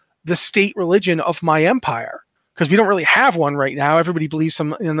become the state religion of my empire, because we don't really have one right now. Everybody believes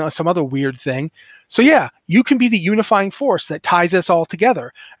some other weird thing. So yeah, you can be the unifying force that ties us all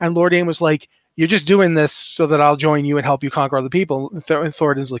together. And Lordain was like, you're just doing this so that I'll join you and help you conquer other people. And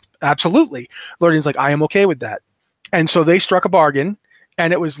Thoradin's like, absolutely. Lordain's like, I am okay with that. And so they struck a bargain,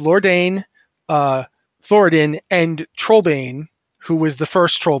 and it was Lordain, Thoradin, and Trollbane, who was the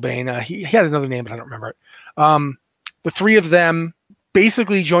first Trollbane. He had another name, but I don't remember it. The three of them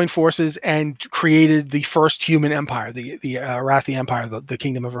basically joined forces and created the first human empire, the Arathi Empire, the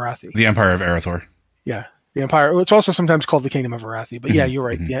Kingdom of Arathi. The Empire of Arathor. Yeah, the Empire. It's also sometimes called the Kingdom of Arathi, but yeah, you're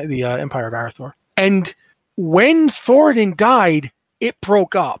right. Mm-hmm. The Empire of Arathor. And when Thoradin died, it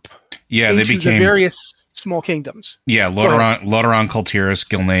broke up. Yeah, they became the various small kingdoms. Yeah, Lordaeron, Kultiris,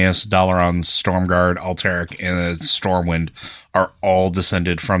 Gilneas, Dalaran, Stormguard, Altaric, and Stormwind are all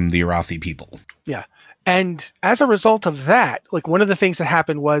descended from the Arathi people. Yeah. And as a result of that, like, one of the things that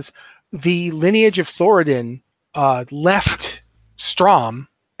happened was the lineage of Thoradin left Strom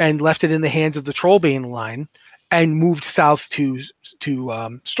and left it in the hands of the Trollbane line and moved south to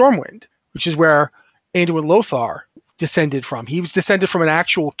Stormwind, which is where Anduin Lothar descended from. He was descended from an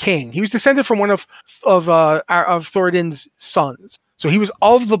actual king. He was descended from one of Thoradin's sons. So he was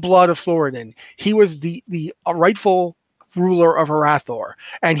of the blood of Thoradin. He was the rightful ruler of Arathor,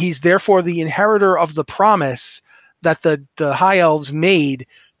 and he's therefore the inheritor of the promise that the High Elves made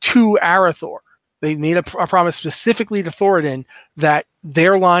to Arathor. They made a promise specifically to Thoradin that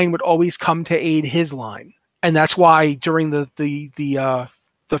their line would always come to aid his line, and that's why during the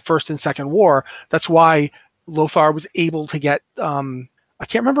First and Second War, that's why Lothar was able to get I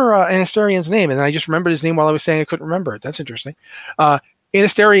can't remember Anastarian's name, and I just remembered his name while I was saying I couldn't remember it. That's interesting.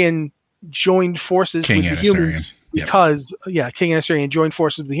 Anastarian joined forces with the humans. Because King Anastarian joined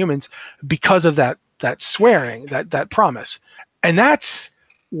forces with the humans because of that swearing, that promise. And that's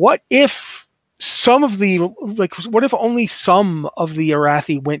what if only some of the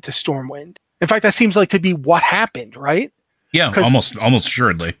Arathi went to Stormwind? In fact, that seems like to be what happened, right? Yeah, almost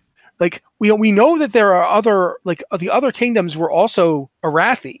assuredly. Like, we know that there are other, like, the other kingdoms were also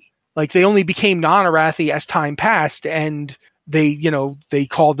Arathi. Like, they only became non-Arathi as time passed, and they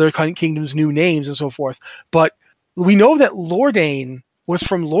called their kingdoms new names and so forth. But we know that Lordain was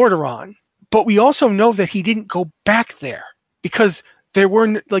from Lordaeron, but we also know that he didn't go back there because there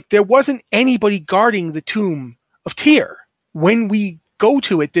wasn't anybody guarding the tomb of Tyr. When we go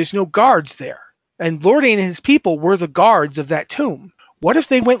to it, there's no guards there. And Lordain and his people were the guards of that tomb. What if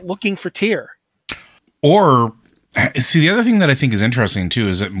they went looking for Tyr? Or, see, the other thing that I think is interesting too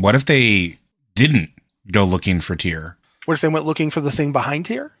is that what if they didn't go looking for Tyr? What if they went looking for the thing behind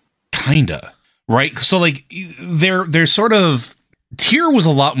Tyr? Kinda. Right. So like they're sort of, Tyr was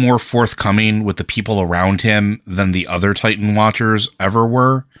a lot more forthcoming with the people around him than the other Titan Watchers ever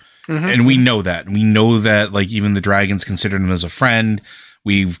were. Mm-hmm. And we know that. We know that like even the dragons considered him as a friend.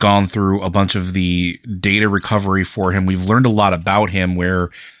 We've gone through a bunch of the data recovery for him. We've learned a lot about him where,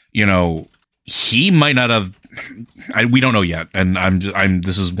 you know, he might not have, we don't know yet. And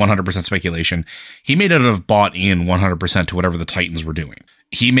this is 100% speculation. He may not have bought in 100% to whatever the Titans were doing.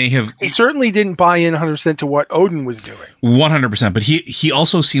 He certainly didn't buy in 100% to what Odin was doing. 100%. But he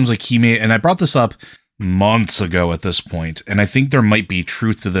also seems like he may, and I brought this up months ago at this point, and I think there might be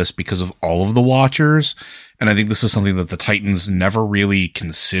truth to this because of all of the Watchers. And I think this is something that the Titans never really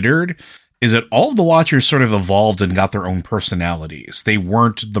considered, is that all of the Watchers sort of evolved and got their own personalities. They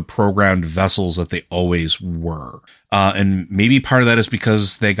weren't the programmed vessels that they always were. And maybe part of that is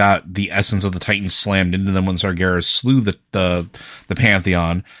because they got the essence of the Titans slammed into them when Sargeras slew the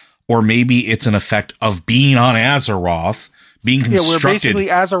Pantheon. Or maybe it's an effect of being on Azeroth, being constructed. Yeah, where basically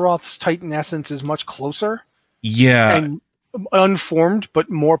Azeroth's Titan essence is much closer. Yeah. And unformed, but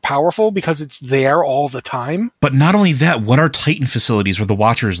more powerful because it's there all the time. But not only that, what are Titan facilities where the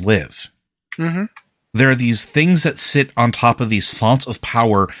Watchers live? Mm-hmm. There are these things that sit on top of these fonts of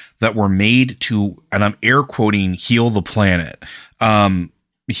power that were made to, and I'm air quoting, heal the planet,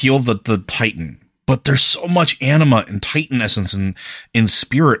 heal the Titan. But there's so much anima and Titan essence and in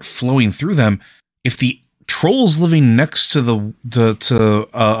spirit flowing through them. If the troll's living next to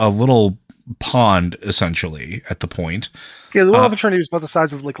a little pond, essentially, at the point. Yeah, the Well of Eternity was about the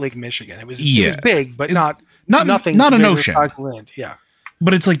size of like Lake Michigan. It was big, but not nothing. Not an ocean. The size of land. Yeah.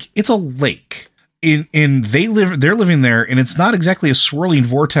 But it's like, it's a lake. They're living there, and it's not exactly a swirling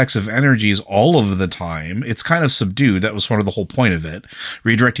vortex of energies all of the time. It's kind of subdued. That was sort of the whole point of it.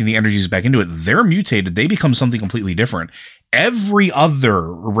 Redirecting the energies back into it. They're mutated. They become something completely different. Every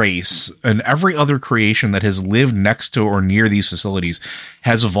other race and every other creation that has lived next to or near these facilities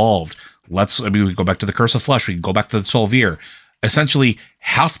has evolved. We go back to the Curse of Flesh. We can go back to the Tol'vir. Essentially,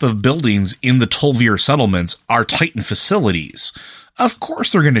 half the buildings in the Tol'vir settlements are Titan facilities. Of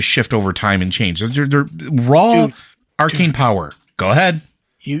course, they're going to shift over time and change. They're raw arcane power. Go ahead.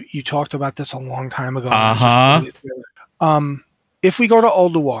 You talked about this a long time ago. If we go to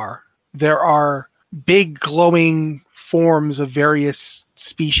Ulduar, there are big glowing forms of various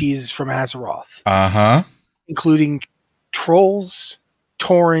species from Azeroth. Including trolls,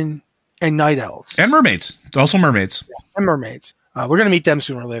 Tauren, and night elves. And mermaids. Also mermaids. Yeah, and mermaids. We're going to meet them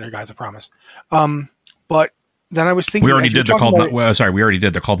sooner or later, guys, I promise. But then I was thinking... We already did.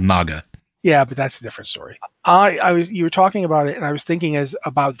 They're called Naga. Yeah, but that's a different story. You were talking about it, and I was thinking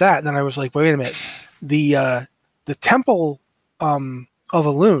about that, and then I was like, wait a minute. The Temple of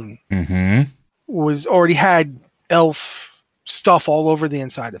Elune was already had elf stuff all over the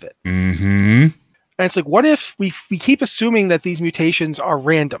inside of it. Mm-hmm. And it's like, what if we keep assuming that these mutations are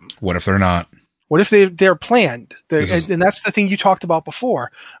random? What if they're not? What if they're planned? And that's the thing you talked about before.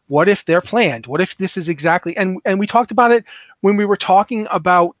 What if they're planned? What if this is exactly... And we talked about it when we were talking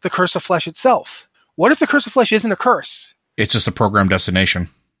about the Curse of Flesh itself. What if the Curse of Flesh isn't a curse? It's just a programmed destination.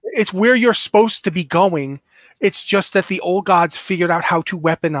 It's where you're supposed to be going. It's just that the old gods figured out how to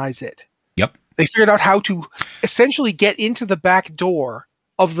weaponize it. Yep. They figured out how to essentially get into the back door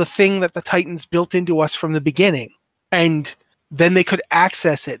of the thing that the Titans built into us from the beginning. And then they could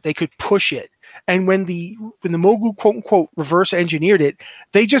access it. They could push it. And when the Mogu, quote unquote, reverse engineered it,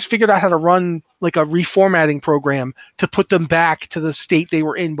 they just figured out how to run like a reformatting program to put them back to the state they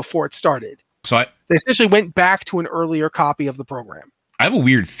were in before it started. So they essentially went back to an earlier copy of the program. I have a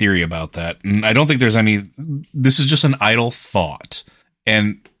weird theory about that. And I don't think there's any, this is just an idle thought.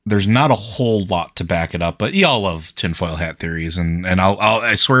 And there's not a whole lot to back it up, but y'all love tinfoil hat theories. And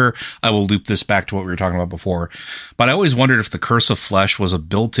I swear I will loop this back to what we were talking about before. But I always wondered if the Curse of Flesh was a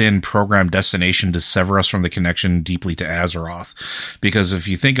built-in programmed destination to sever us from the connection deeply to Azeroth. Because if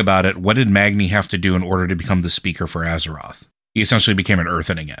you think about it, what did Magni have to do in order to become the speaker for Azeroth? He essentially became an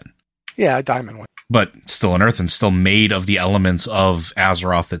Earthen again. Yeah, a diamond one. But still an Earthen, still made of the elements of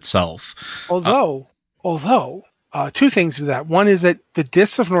Azeroth itself. Although, two things with that. One is that the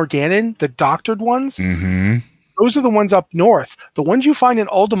discs of Norgannon, the doctored ones, those are the ones up north. The ones you find in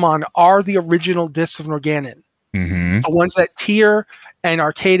Uldaman are the original discs of Norgannon. The ones that Tyr and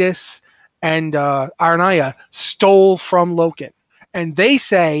Arcadis and Aranaya stole from Loken. And they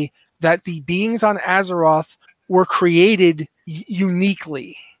say that the beings on Azeroth were created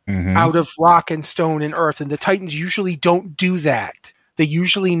uniquely out of rock and stone and earth. And the Titans usually don't do that. They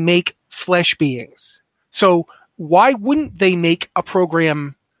usually make flesh beings. So why wouldn't they make a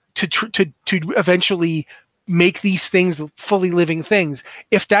program to eventually make these things fully living things,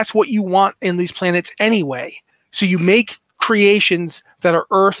 if that's what you want in these planets anyway. So you make creations that are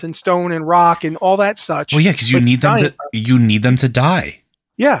earth and stone and rock and all that such. Well, yeah, because you need them to die.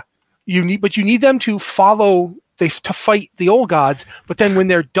 Yeah, you need them to to fight the old gods. But then when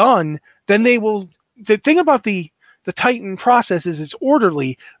they're done, then they will. The thing about the Titan process is it's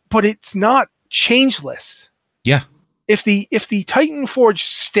orderly, but it's not changeless. Yeah. If the Titan Forge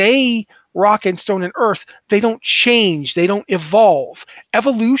stay rock and stone and earth, they don't change. They don't evolve.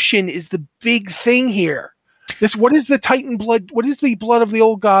 Evolution is the big thing here. What is the Titan blood? What is the blood of the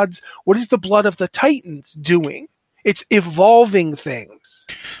old gods? What is the blood of the Titans doing? It's evolving things.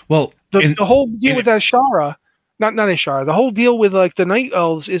 Well, the whole deal with Ashara, not Ashara, the whole deal with like the Night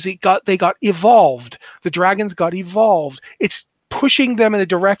Elves is they got evolved. The dragons got evolved. It's pushing them in a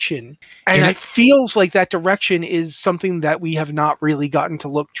direction, and it feels like that direction is something that we have not really gotten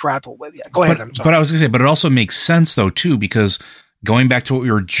to travel with yet. Go ahead. I'm sorry. But I was going to say, but it also makes sense though too, because going back to what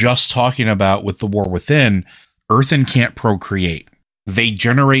we were just talking about with the War Within, Earthen can't procreate. They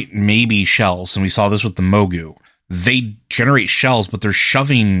generate maybe shells, and we saw this with the Mogu. They generate shells, but they're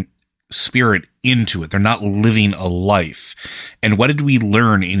shoving spirit into it. They're not living a life. And what did we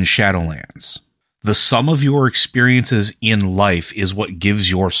learn in Shadowlands? The sum of your experiences in life is what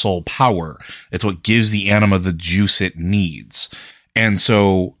gives your soul power. It's what gives the anima the juice it needs. And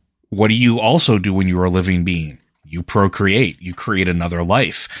so what do you also do when you're a living being? You procreate. You create another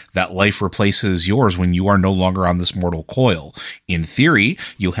life. That life replaces yours when you are no longer on this mortal coil. In theory,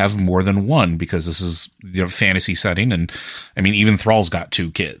 you have more than one because this is fantasy setting. And I mean, even Thrall's got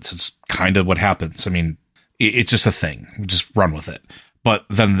 2 kids. It's kind of what happens. I mean, it's just a thing. Just run with it. But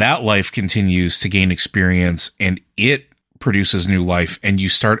then that life continues to gain experience and it produces new life. And you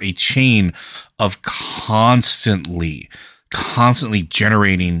start a chain of constantly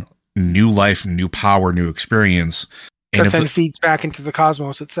generating new life, new power, new experience. And that then feeds back into the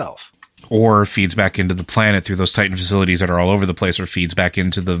cosmos itself. Or feeds back into the planet through those Titan facilities that are all over the place, or feeds back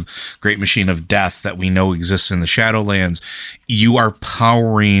into the great machine of death that we know exists in the Shadowlands. You are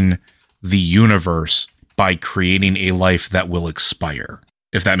powering the universe by creating a life that will expire,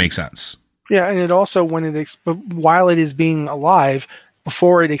 if that makes sense. Yeah, and it also, while it is being alive,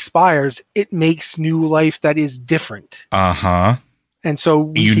 before it expires, it makes new life that is different. Uh-huh. And so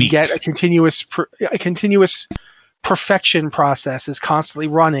we can get a continuous perfection process is constantly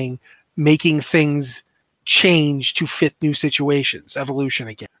running, making things change to fit new situations, evolution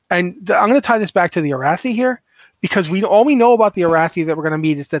again. And I'm going to tie this back to the Arathi here, because all we know about the Arathi that we're going to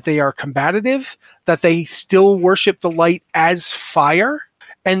meet is that they are combative, that they still worship the light as fire.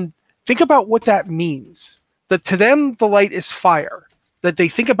 And think about what that means. That to them, the light is fire. That they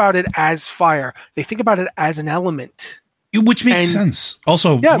think about it as fire. They think about it as an element. Which makes sense.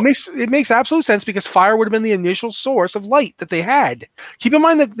 Also, yeah, it makes absolute sense, because fire would have been the initial source of light that they had. Keep in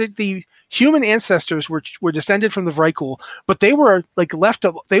mind that the human ancestors were descended from the Vrykul, but they were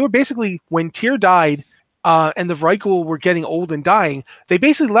they were basically, when Tyr died, and the Vrykul were getting old and dying, they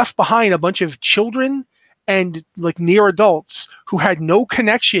basically left behind a bunch of children and near adults who had no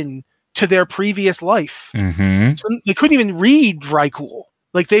connection to their previous life. Mm-hmm. So they couldn't even read Vrykul.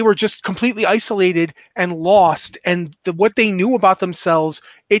 They were just completely isolated and lost. And what they knew about themselves,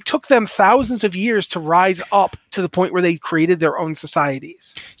 it took them thousands of years to rise up to the point where they created their own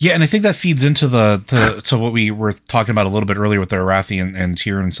societies. Yeah, and I think that feeds into to what we were talking about a little bit earlier with the Arathi and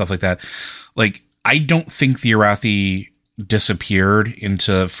Tyr and stuff like that. I don't think the Arathi disappeared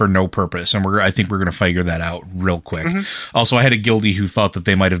for no purpose, and I think we're going to figure that out real quick. Mm-hmm. Also, I had a guildie who thought that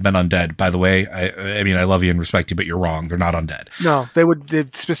they might have been undead. By the way, I mean, I love you and respect you, but you're wrong. They're not undead. No,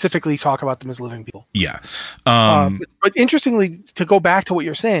 they'd specifically talk about them as living people. Yeah. But interestingly, to go back to what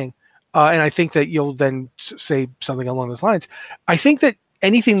you're saying, and I think that you'll then say something along those lines, I think that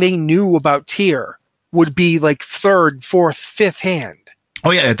anything they knew about Tyr would be 3rd, 4th, 5th hand. Oh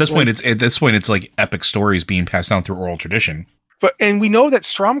yeah, at this point it's like epic stories being passed down through oral tradition. And we know that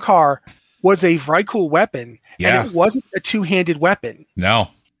Stromkar was a Vrykul weapon, and it wasn't a 2-handed weapon. No.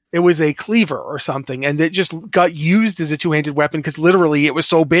 It was a cleaver or something, and it just got used as a 2-handed weapon because literally it was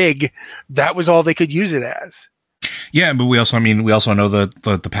so big that was all they could use it as. Yeah, but we also know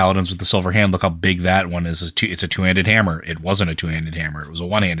the paladins with the silver hand. Look how big that one is. It's a 2-handed hammer. It wasn't a 2-handed hammer. It was a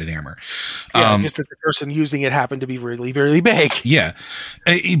 1-handed hammer. Yeah, just that the person using it happened to be really, really big. Yeah,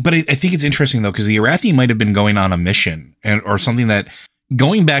 but I think it's interesting though, because the Arathi might have been going on a mission or something that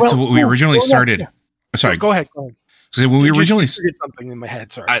going back to what we originally started. Yeah. Sorry, go ahead. So when we originally something in my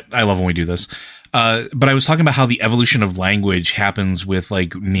head, sorry. I love when we do this. But I was talking about how the evolution of language happens with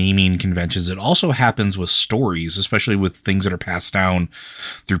like naming conventions. It also happens with stories, especially with things that are passed down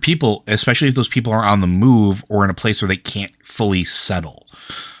through people, especially if those people are on the move or in a place where they can't fully settle.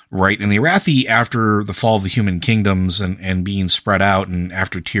 Right. And the Arathi, after the fall of the human kingdoms and being spread out, and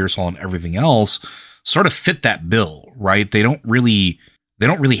after Tearsall and everything else, sort of fit that bill, right? They don't really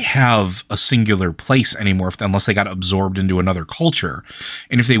have a singular place anymore unless they got absorbed into another culture.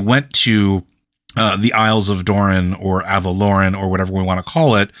 And if they went to the Isles of Doran or Avaloran or whatever we want to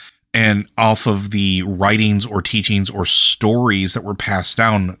call it, and off of the writings or teachings or stories that were passed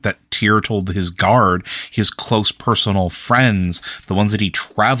down that Tyr told his guard, his close personal friends, the ones that he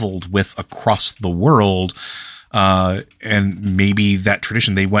traveled with across the world, and maybe that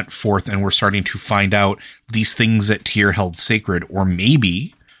tradition, they went forth and were starting to find out these things that Tyr held sacred, or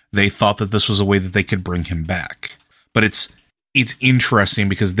maybe they thought that this was a way that they could bring him back. But it's interesting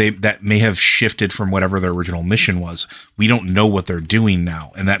because that may have shifted from whatever their original mission was. We don't know what they're doing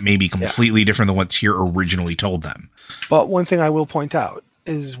now, and that may be completely different than what Tyr originally told them. But one thing I will point out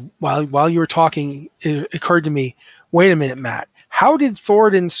is while you were talking, it occurred to me, wait a minute, Matt, how did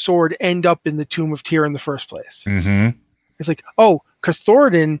Thoradin's sword end up in the tomb of Tyr in the first place? Mm-hmm. It's like, because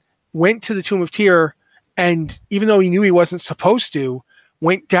Thoradin went to the tomb of Tyr, and even though he knew he wasn't supposed to,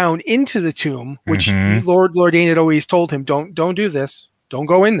 went down into the tomb, which Lord Lordain had always told him, don't do this. Don't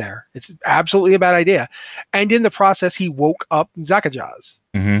go in there. It's absolutely a bad idea. And in the process, he woke up Zakajaz,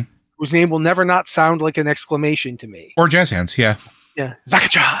 whose name will never not sound like an exclamation to me. Or Jazz Hands, yeah. Yeah,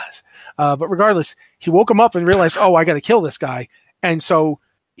 Zakajaz. But regardless, he woke him up and realized, I got to kill this guy. And so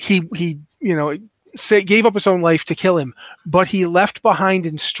he gave up his own life to kill him, but he left behind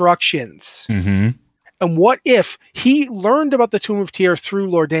instructions. Mm-hmm. And what if he learned about the Tomb of Tyr through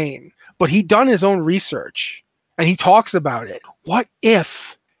Lordain, but he'd done his own research and he talks about it? What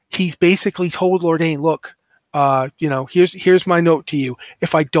if he's basically told Lordain, look, here's my note to you.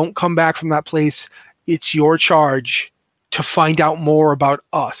 If I don't come back from that place, it's your charge to find out more about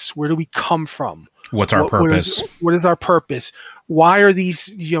us. Where do we come from? What's our purpose? What is our purpose? Why are these,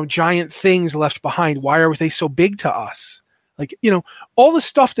 giant things left behind? Why are they so big to us? Like, all the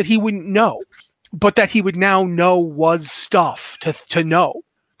stuff that he wouldn't know, but that he would now know was stuff to know,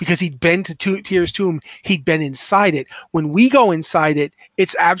 because he'd been to Tyr's tomb. He'd been inside it. When we go inside it,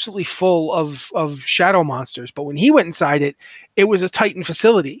 it's absolutely full of shadow monsters. But when he went inside it, it was a Titan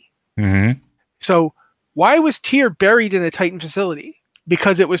facility. Mm-hmm. So why was Tyr buried in a Titan facility?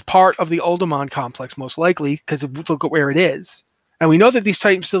 Because it was part of the Uldaman complex, most likely, because look at where it is. And we know that these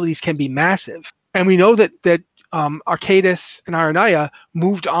Titan facilities can be massive. And we know that Arcadis and Ironaya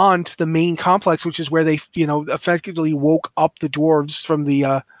moved on to the main complex, which is where they, effectively woke up the dwarves from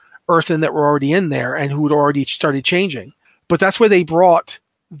the earthen that were already in there and who had already started changing. But that's where they brought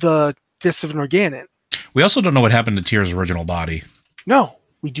the Discs of Norganon. We also don't know what happened to Tyr's original body. No,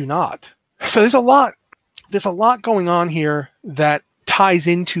 we do not. So there's a lot going on here that ties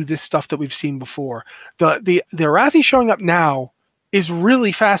into this stuff that we've seen before. The Arathi showing up now is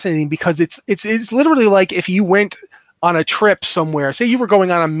really fascinating because it's literally like if you went on a trip somewhere, say you were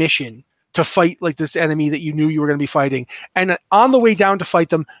going on a mission to fight like this enemy that you knew you were going to be fighting, and on the way down to fight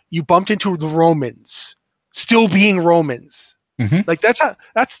them, you bumped into the Romans, still being Romans. Mm-hmm. Like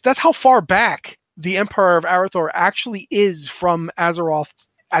that's how far back the Empire of Arathor actually is from Azeroth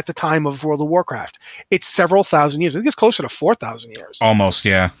at the time of World of Warcraft. It's several thousand years. I think it's closer to 4,000 years. Almost,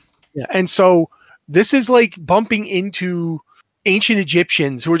 yeah. Yeah, and so this is like bumping into ancient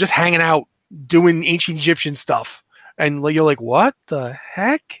Egyptians who are just hanging out doing ancient Egyptian stuff. And you're like, what the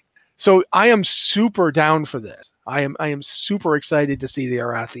heck? So I am super down for this. I am super excited to see the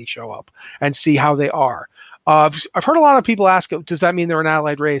Arathi show up and see how they are. I've heard a lot of people ask, does that mean they're an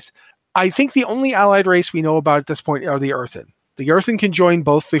allied race? I think the only allied race we know about at this point are the Earthen. The Earthen can join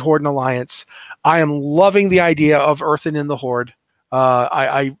both the Horde and Alliance. I am loving the idea of Earthen in the Horde.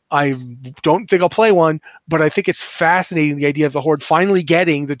 I don't think I'll play one, but I think it's fascinating, the idea of the Horde finally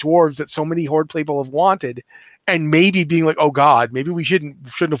getting the dwarves that so many Horde people have wanted, and maybe being like, oh God, maybe we shouldn't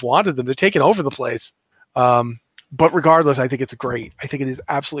have wanted them. They're taking over the place. But regardless, I think it's great. I think it is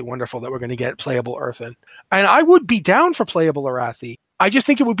absolutely wonderful that we're going to get playable Earthen. And I would be down for playable Arathi. I just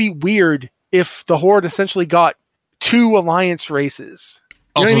think it would be weird if the Horde essentially got 2 Alliance races.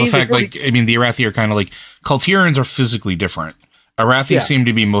 Also, the fact, the Arathi are kind of like, Kaltirans are physically different. Arathi seem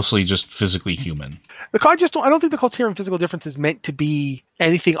to be mostly just physically human. I don't think the Kaltiran physical difference is meant to be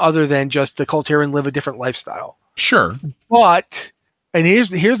anything other than just the Kaltiran live a different lifestyle. Sure. But, and here's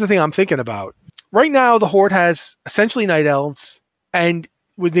the thing I'm thinking about. Right now, the Horde has essentially Night Elves, and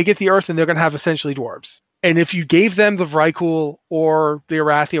when they get the Earthen, they're going to have essentially Dwarves. And if you gave them the Vrykul or the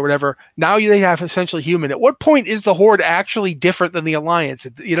Arathi or whatever, now they have essentially human. At what point is the Horde actually different than the Alliance?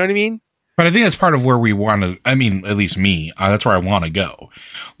 You know what I mean? But I think that's part of where we want to, I mean, at least me, that's where I want to go.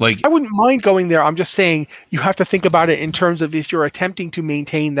 Like, I wouldn't mind going there. I'm just saying you have to think about it in terms of if you're attempting to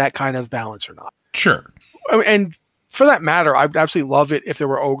maintain that kind of balance or not. Sure. And for that matter, I'd absolutely love it if there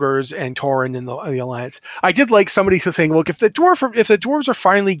were ogres and Tauren in the Alliance. I did like somebody saying, look, if the dwarves are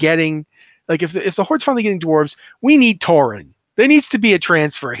finally getting, like if the Horde's finally getting dwarves, we need Tauren. There needs to be a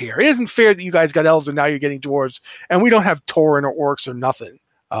transfer here. It isn't fair that you guys got elves and now you're getting dwarves and we don't have Tauren or orcs or nothing.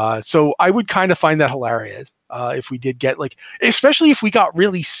 So I would kind of find that hilarious if we did get, like, especially if we got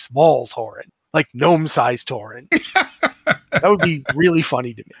really small Tauren, like gnome-sized Tauren. That would be really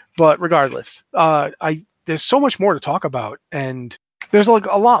funny to me. But regardless, there's so much more to talk about, and there's like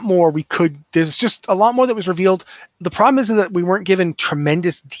a lot more there's just a lot more that was revealed. The problem is that we weren't given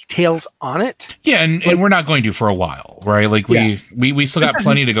tremendous details on it. Yeah, and we're not going to for a while, right? Like we still got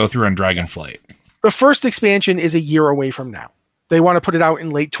plenty to go through on Dragonflight. The first expansion is a year away from now. They want to put it out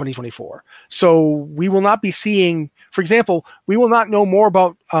in late 2024. So we will not be seeing, for example, we will not know more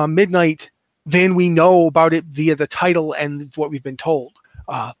about Midnight than we know about it via the title and what we've been told.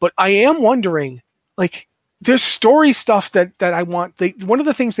 But I am wondering, like, there's story stuff that I want. One of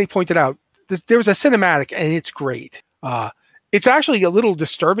the things they pointed out, there was a cinematic, and it's great. It's actually a little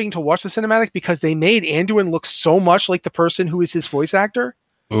disturbing to watch the cinematic because they made Anduin look so much like the person who is his voice actor.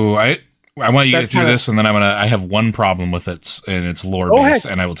 Oh, I want you to get through this, and then I have one problem with it, and it's lore based,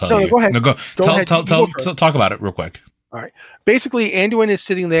 and I will tell you. Go ahead. No, go ahead. Talk about it real quick. All right. Basically, Anduin is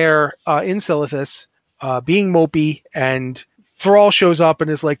sitting there in Silithus, being mopey, and Thrall shows up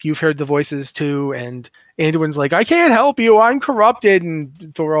and is like, "You've heard the voices too." And Anduin's like, "I can't help you. I'm corrupted."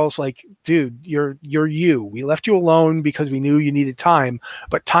 And Thrall's like, "Dude, you're you. We left you alone because we knew you needed time,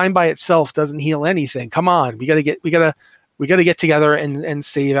 but time by itself doesn't heal anything. Come on, we gotta get together and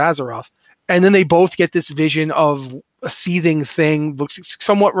save Azeroth." And then they both get this vision of a seething thing, looks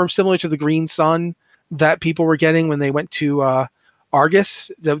somewhat similar to the green sun that people were getting when they went to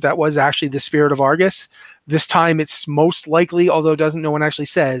Argus. That was actually the spirit of Argus. This time it's most likely, although no one actually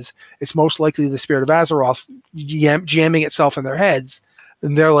says, it's most likely the spirit of Azeroth jamming itself in their heads.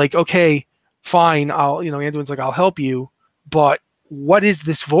 And they're like, okay, fine. Anduin's like, I'll help you. But what is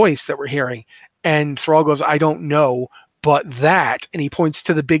this voice that we're hearing? And Thrall goes, I don't know. But that, and he points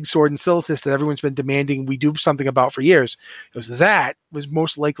to the big sword in Silithus that everyone's been demanding we do something about for years. He goes, that was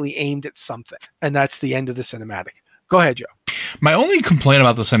most likely aimed at something. And that's the end of the cinematic. Go ahead, Joe. My only complaint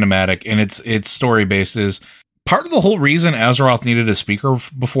about the cinematic, and it's story-based, is part of the whole reason Azeroth needed a speaker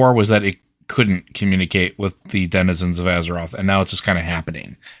before was that it couldn't communicate with the denizens of Azeroth, and now it's just kind of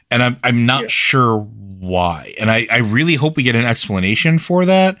happening. And I'm not sure why. And I really hope we get an explanation for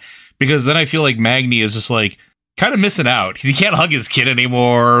that, because then I feel like Magni is just like, kind of missing out. He can't hug his kid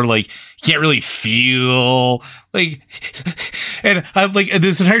anymore. Like, he can't really feel like, and I'm like,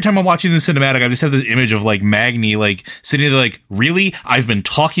 this entire time I'm watching this cinematic, I just have this image of like Magni, like sitting there like, really? I've been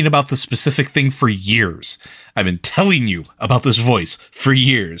talking about this specific thing for years. I've been telling you about this voice for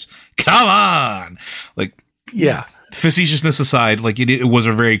years. Come on. Like, yeah. Facetiousness aside, like it was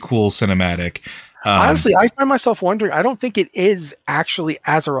a very cool cinematic. Honestly, I find myself wondering, I don't think it is actually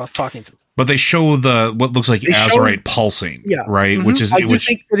Azeroth talking to them. But they show what looks like Azerite pulsing, right? Mm-hmm. I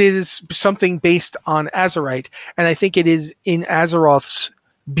think that it is something based on Azerite, and I think it is in Azeroth's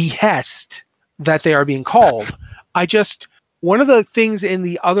behest that they are being called. One of the things in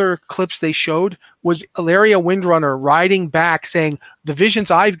the other clips they showed was Ilaria Windrunner riding back saying, the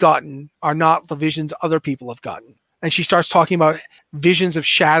visions I've gotten are not the visions other people have gotten. And she starts talking about visions of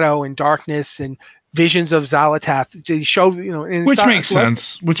shadow and darkness and visions of Xal'atath. They show, which makes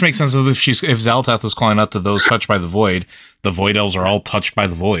sense. Which makes sense if Xal'atath is calling out to those touched by the Void Elves are all touched by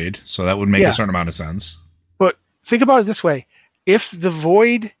the Void, so that would make a certain amount of sense. But think about it this way: if the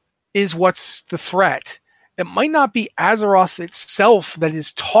Void is what's the threat, it might not be Azeroth itself that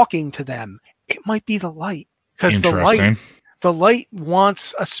is talking to them. It might be the light, because the light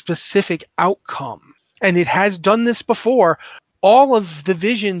wants a specific outcome, and it has done this before. All of the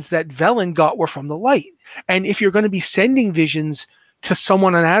visions that Velen got were from the light. And if you're going to be sending visions to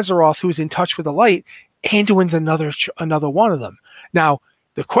someone on Azeroth who's in touch with the light, Anduin's another one of them. Now,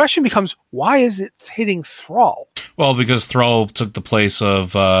 the question becomes, why is it hitting Thrall? Well, because Thrall took the place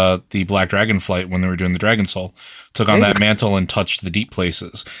of the Black Dragon flight when they were doing the Dragon Soul, took on that mantle and touched the deep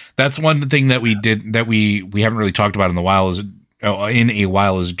places. That's one thing that we did that we haven't really talked about in a while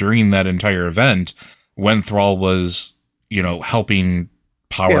is during that entire event when Thrall was helping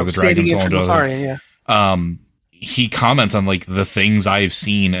power the Dragon Soul into other. He comments on like the things I've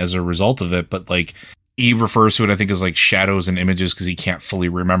seen as a result of it, but like he refers to it, I think, as like shadows and images because he can't fully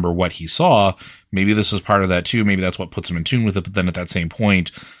remember what he saw. Maybe this is part of that too. Maybe that's what puts him in tune with it. But then at that same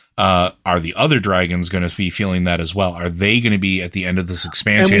point, are the other dragons going to be feeling that as well? Are they going to be at the end of this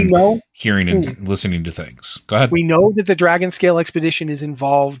expansion hearing and listening to things? Go ahead. We know that the Dragon Scale Expedition is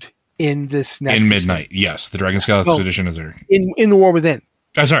involved in this next. In Midnight, yes. The Dragon Scale Expedition is there. In the War Within.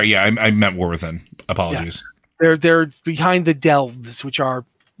 I'm sorry. Yeah, I meant War Within. Apologies. Yeah. They're behind the delves, which are,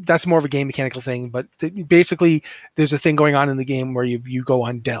 that's more of a game mechanical thing, but basically there's a thing going on in the game where you go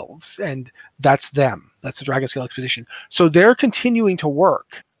on delves, and that's them. That's the Dragon Scale Expedition. So they're continuing to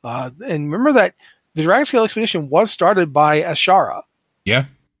work. And remember that the Dragon Scale Expedition was started by Ashara. Yeah.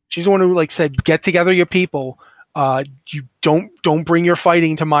 She's the one who like said, get together your people. You don't bring your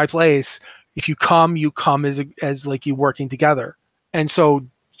fighting to my place. If you come as like you working together. And so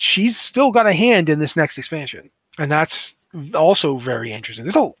she's still got a hand in this next expansion. And that's also very interesting.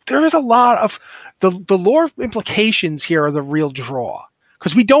 There is a lot of the lore implications here are the real draw,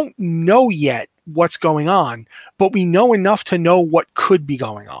 because we don't know yet what's going on, but we know enough to know what could be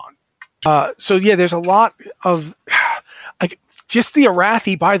going on. So yeah, there's a lot of like just the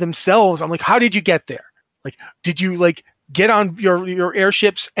Arathi by themselves. I'm like, how did you get there? Like, did you like get on your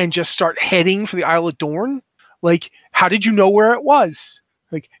airships and just start heading for the Isle of Dorn? Like, how did you know where it was?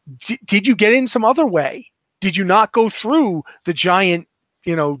 Like, did you get in some other way? Did you not go through the giant,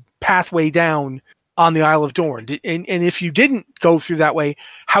 pathway down on the Isle of Dorn? And if you didn't go through that way,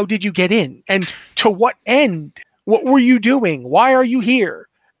 how did you get in? And to what end? What were you doing? Why are you here?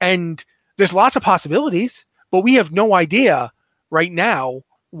 And there's lots of possibilities, but we have no idea right now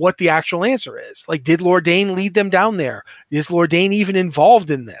what the actual answer is. Like, did Lordain lead them down there? Is Lordain even involved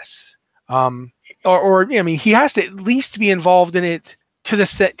in this? He has to at least be involved in it to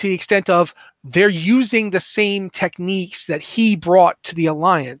the extent of they're using the same techniques that he brought to the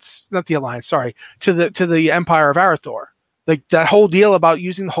Alliance, to the Empire of Arathor. Like that whole deal about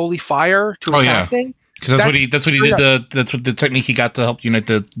using the holy fire to attack things. Because that's what he did. That's what the technique he got to help unite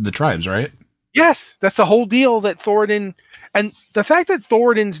the tribes, right? Yes, that's the whole deal that Thoradin, and the fact that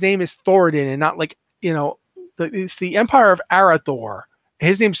Thoradin's name is Thoradin and not like it's the Empire of Arathor.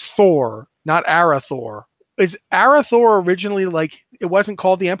 His name's Thor, not Arathor. Is Arathor originally like it wasn't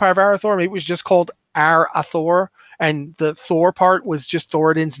called the Empire of Arathor? Maybe it was just called Arathor, and the Thor part was just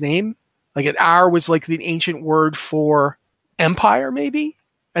Thoradin's name. Like an Ar was like the ancient word for empire, maybe.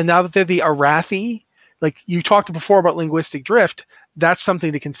 And now that they're the Arathi, like you talked before about linguistic drift, that's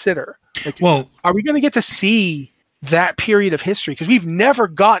something to consider. Like, well, are we going to get to see that period of history? Because we've never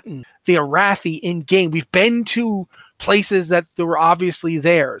gotten the Arathi in game. We've been to places that were obviously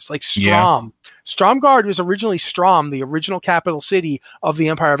theirs, like Strom. Yeah. Stromgarde was originally Strom, the original capital city of the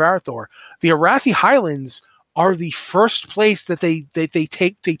Empire of Arathor. The Arathi Highlands are the first place that they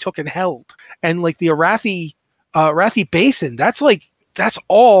took and held, and like the Arathi Basin, that's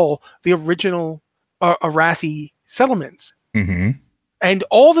all the original Arathi settlements. Mm-hmm. And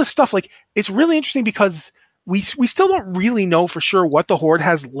all this stuff, like it's really interesting because we still don't really know for sure what the Horde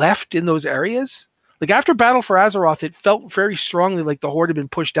has left in those areas. Like after Battle for Azeroth, it felt very strongly like the Horde had been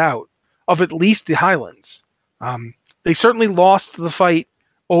pushed out of at least the Highlands. They certainly lost the fight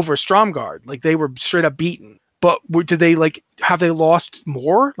over Stromgarde. Like they were straight up beaten. But have they lost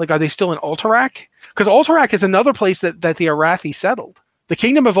more? Like, are they still in Alterac? Because Alterac is another place that the Arathi settled. The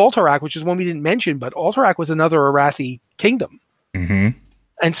Kingdom of Alterac, which is one we didn't mention, but Alterac was another Arathi kingdom. Mm-hmm.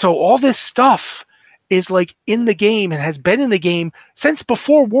 And so all this stuff is like in the game and has been in the game since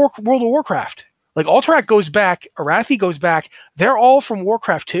before World of Warcraft. Like Alterac goes back, Arathi goes back. They're all from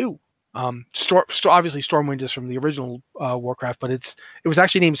Warcraft 2. Obviously Stormwind is from the original Warcraft, but it was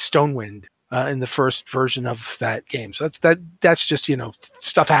actually named Stonewind in the first version of that game. So that's just,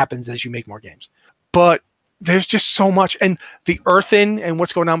 stuff happens as you make more games. But there's just so much. And the Earthen and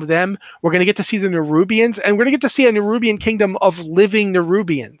what's going on with them, we're going to get to see the Nerubians, and we're going to get to see a Nerubian kingdom of living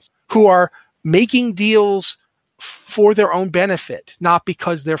Nerubians who are making deals for their own benefit, not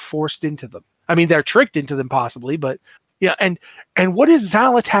because they're forced into them. I mean, they're tricked into them possibly, but yeah. And what is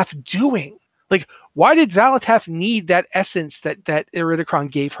Xal'atath doing? Like, why did Xal'atath need that essence that Iridikron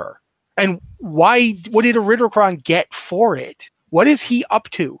gave her? And what did Iridikron get for it? What is he up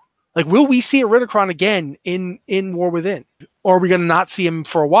to? Like, will we see Iridikron again in War Within? Or are we going to not see him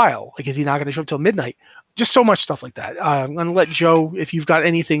for a while? Like, is he not going to show up till midnight? Just so much stuff like that. I'm going to let Joe, if you've got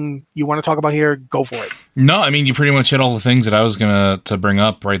anything you want to talk about here, go for it. No, I mean, you pretty much hit all the things that I was going to bring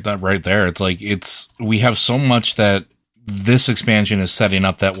up right there. It's like, we have so much that this expansion is setting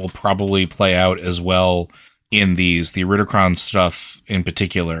up that will probably play out as well in the Iridikron stuff in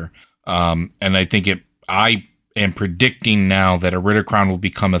particular. And I think I am predicting now that Iridikron will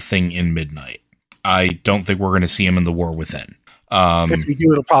become a thing in Midnight. I don't think we're going to see him in the War Within. If we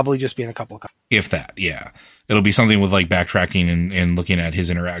do, it'll probably just be in a couple of. If that, yeah. It'll be something with like backtracking and looking at his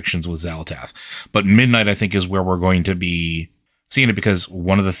interactions with Xal'atath. But Midnight, I think, is where we're going to be seeing it, because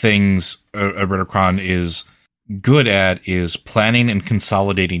one of the things Iridikron is good at is planning and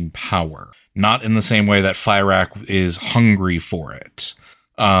consolidating power. Not in the same way that Fyrakk is hungry for it.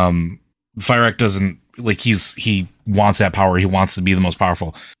 Fyrakk doesn't, like, he wants that power. He wants to be the most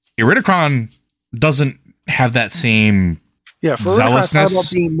powerful. Iridikron doesn't have that same zealousness. It's not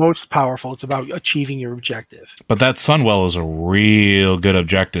about being most powerful. It's about achieving your objective. But that Sunwell is a real good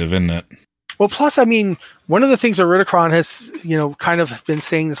objective, isn't it? Well, plus, I mean, one of the things Iridikron has, kind of been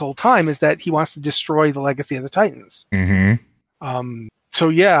saying this whole time is that he wants to destroy the legacy of the Titans. Mm-hmm. So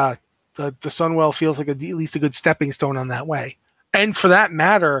yeah, the Sunwell feels like at least a good stepping stone on that way. And for that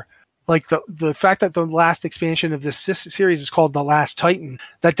matter, like the fact that the last expansion of this series is called The Last Titan,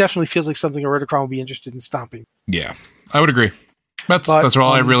 that definitely feels like something Iridikron would be interested in stomping. Yeah, I would agree. That's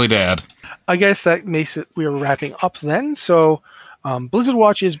all I really to add. I guess that makes it, we are wrapping up then. So Blizzard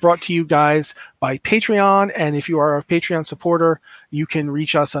Watch is brought to you guys by Patreon, and if you are a Patreon supporter, you can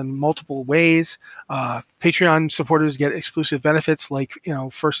reach us on multiple ways. Patreon supporters get exclusive benefits like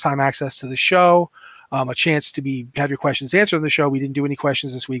first time access to the show, a chance to have your questions answered on the show. We didn't do any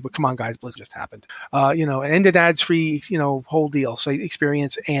questions this week, but come on, guys, Blizzard just happened. And an ads free whole deal, so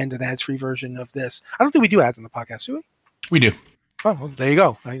experience and an ads free version of this. I don't think we do ads on the podcast, do we? We do. Oh, well, there you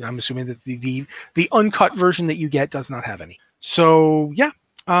go. I'm assuming that the uncut version that you get does not have any. So yeah,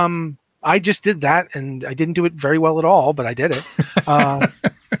 I just did that, and I didn't do it very well at all, but I did it.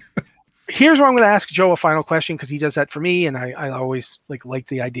 Here's where I'm going to ask Joe a final question, because he does that for me, and I always like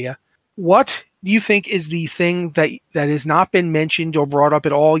the idea. What do you think is the thing that has not been mentioned or brought up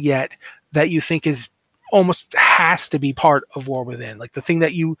at all yet that you think is almost has to be part of War Within? Like the thing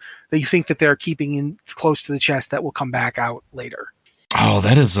that you think that they're keeping in close to the chest that will come back out later? Oh,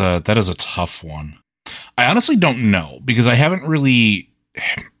 that is a tough one. I honestly don't know, because I haven't really.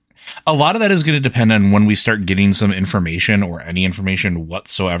 A lot of that is going to depend on when we start getting some information or any information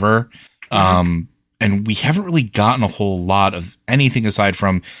whatsoever. Mm-hmm. And we haven't really gotten a whole lot of anything aside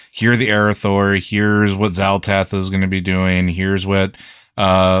from here the Arathor, here's what Xal'atath is going to be doing, here's what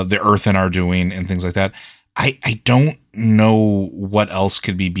the Earthen are doing, and things like that. I don't know what else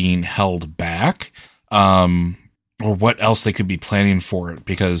could be being held back, or what else they could be planning for it,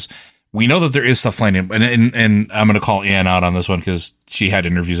 because we know that there is stuff planned, and I'm going to call Anne out on this one because she had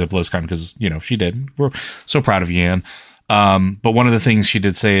interviews at BlizzCon, because she did. We're so proud of you, Anne. But one of the things she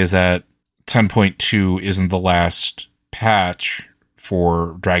did say is that 10.2 isn't the last patch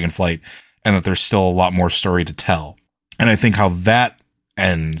for Dragonflight, and that there's still a lot more story to tell. And I think how that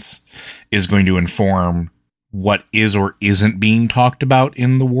ends is going to inform what is or isn't being talked about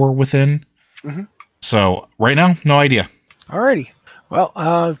in the War Within. Mm-hmm. So right now, no idea. Alrighty.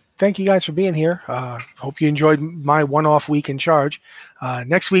 Well, thank you guys for being here. Hope you enjoyed my one-off week in charge.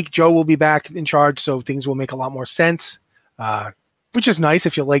 Next week, Joe will be back in charge, so things will make a lot more sense, which is nice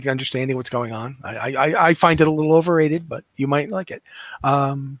if you like understanding what's going on. I find it a little overrated, but you might like it.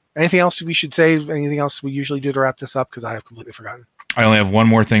 Anything else we should say? Anything else we usually do to wrap this up? Because I have completely forgotten. I only have one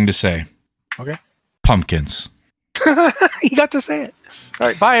more thing to say. Okay. Pumpkins. You got to say it. All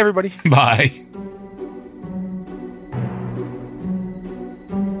right. Bye, everybody. Bye.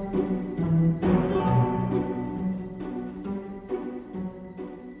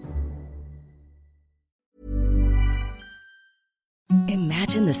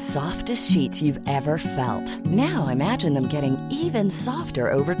 Imagine the softest sheets you've ever felt. Now imagine them getting even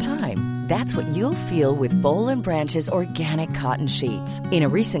softer over time. That's what you'll feel with Boll & Branch's organic cotton sheets. In a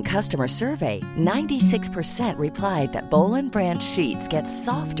recent customer survey, 96% replied that Boll & Branch sheets get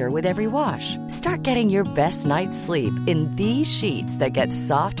softer with every wash. Start getting your best night's sleep in these sheets that get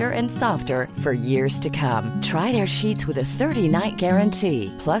softer and softer for years to come. Try their sheets with a 30-night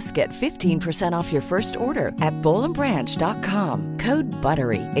guarantee. Plus, get 15% off your first order at bollandbranch.com. Code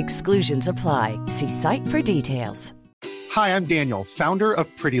BUTTERY. Exclusions apply. See site for details. Hi, I'm Daniel, founder of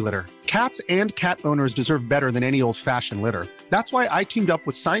Pretty Litter. Cats and cat owners deserve better than any old-fashioned litter. That's why I teamed up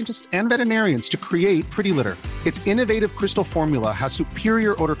with scientists and veterinarians to create Pretty Litter. Its innovative crystal formula has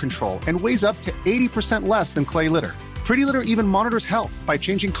superior odor control and weighs up to 80% less than clay litter. Pretty Litter even monitors health by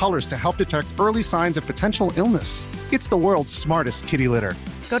changing colors to help detect early signs of potential illness. It's the world's smartest kitty litter.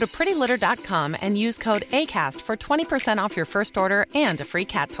 Go to prettylitter.com and use code ACAST for 20% off your first order and a free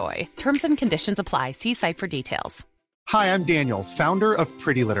cat toy. Terms and conditions apply. See site for details. Hi, I'm Daniel, founder of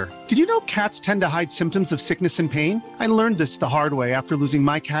Pretty Litter. Did you know cats tend to hide symptoms of sickness and pain? I learned this the hard way after losing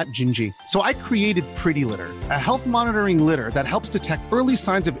my cat, Gingy. So I created Pretty Litter, a health monitoring litter that helps detect early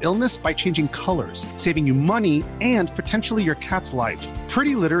signs of illness by changing colors, saving you money and potentially your cat's life.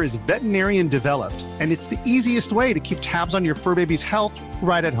 Pretty Litter is veterinarian developed, and it's the easiest way to keep tabs on your fur baby's health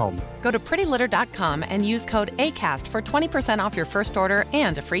right at home. Go to prettylitter.com and use code ACAST for 20% off your first order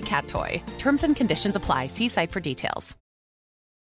and a free cat toy. Terms and conditions apply. See site for details.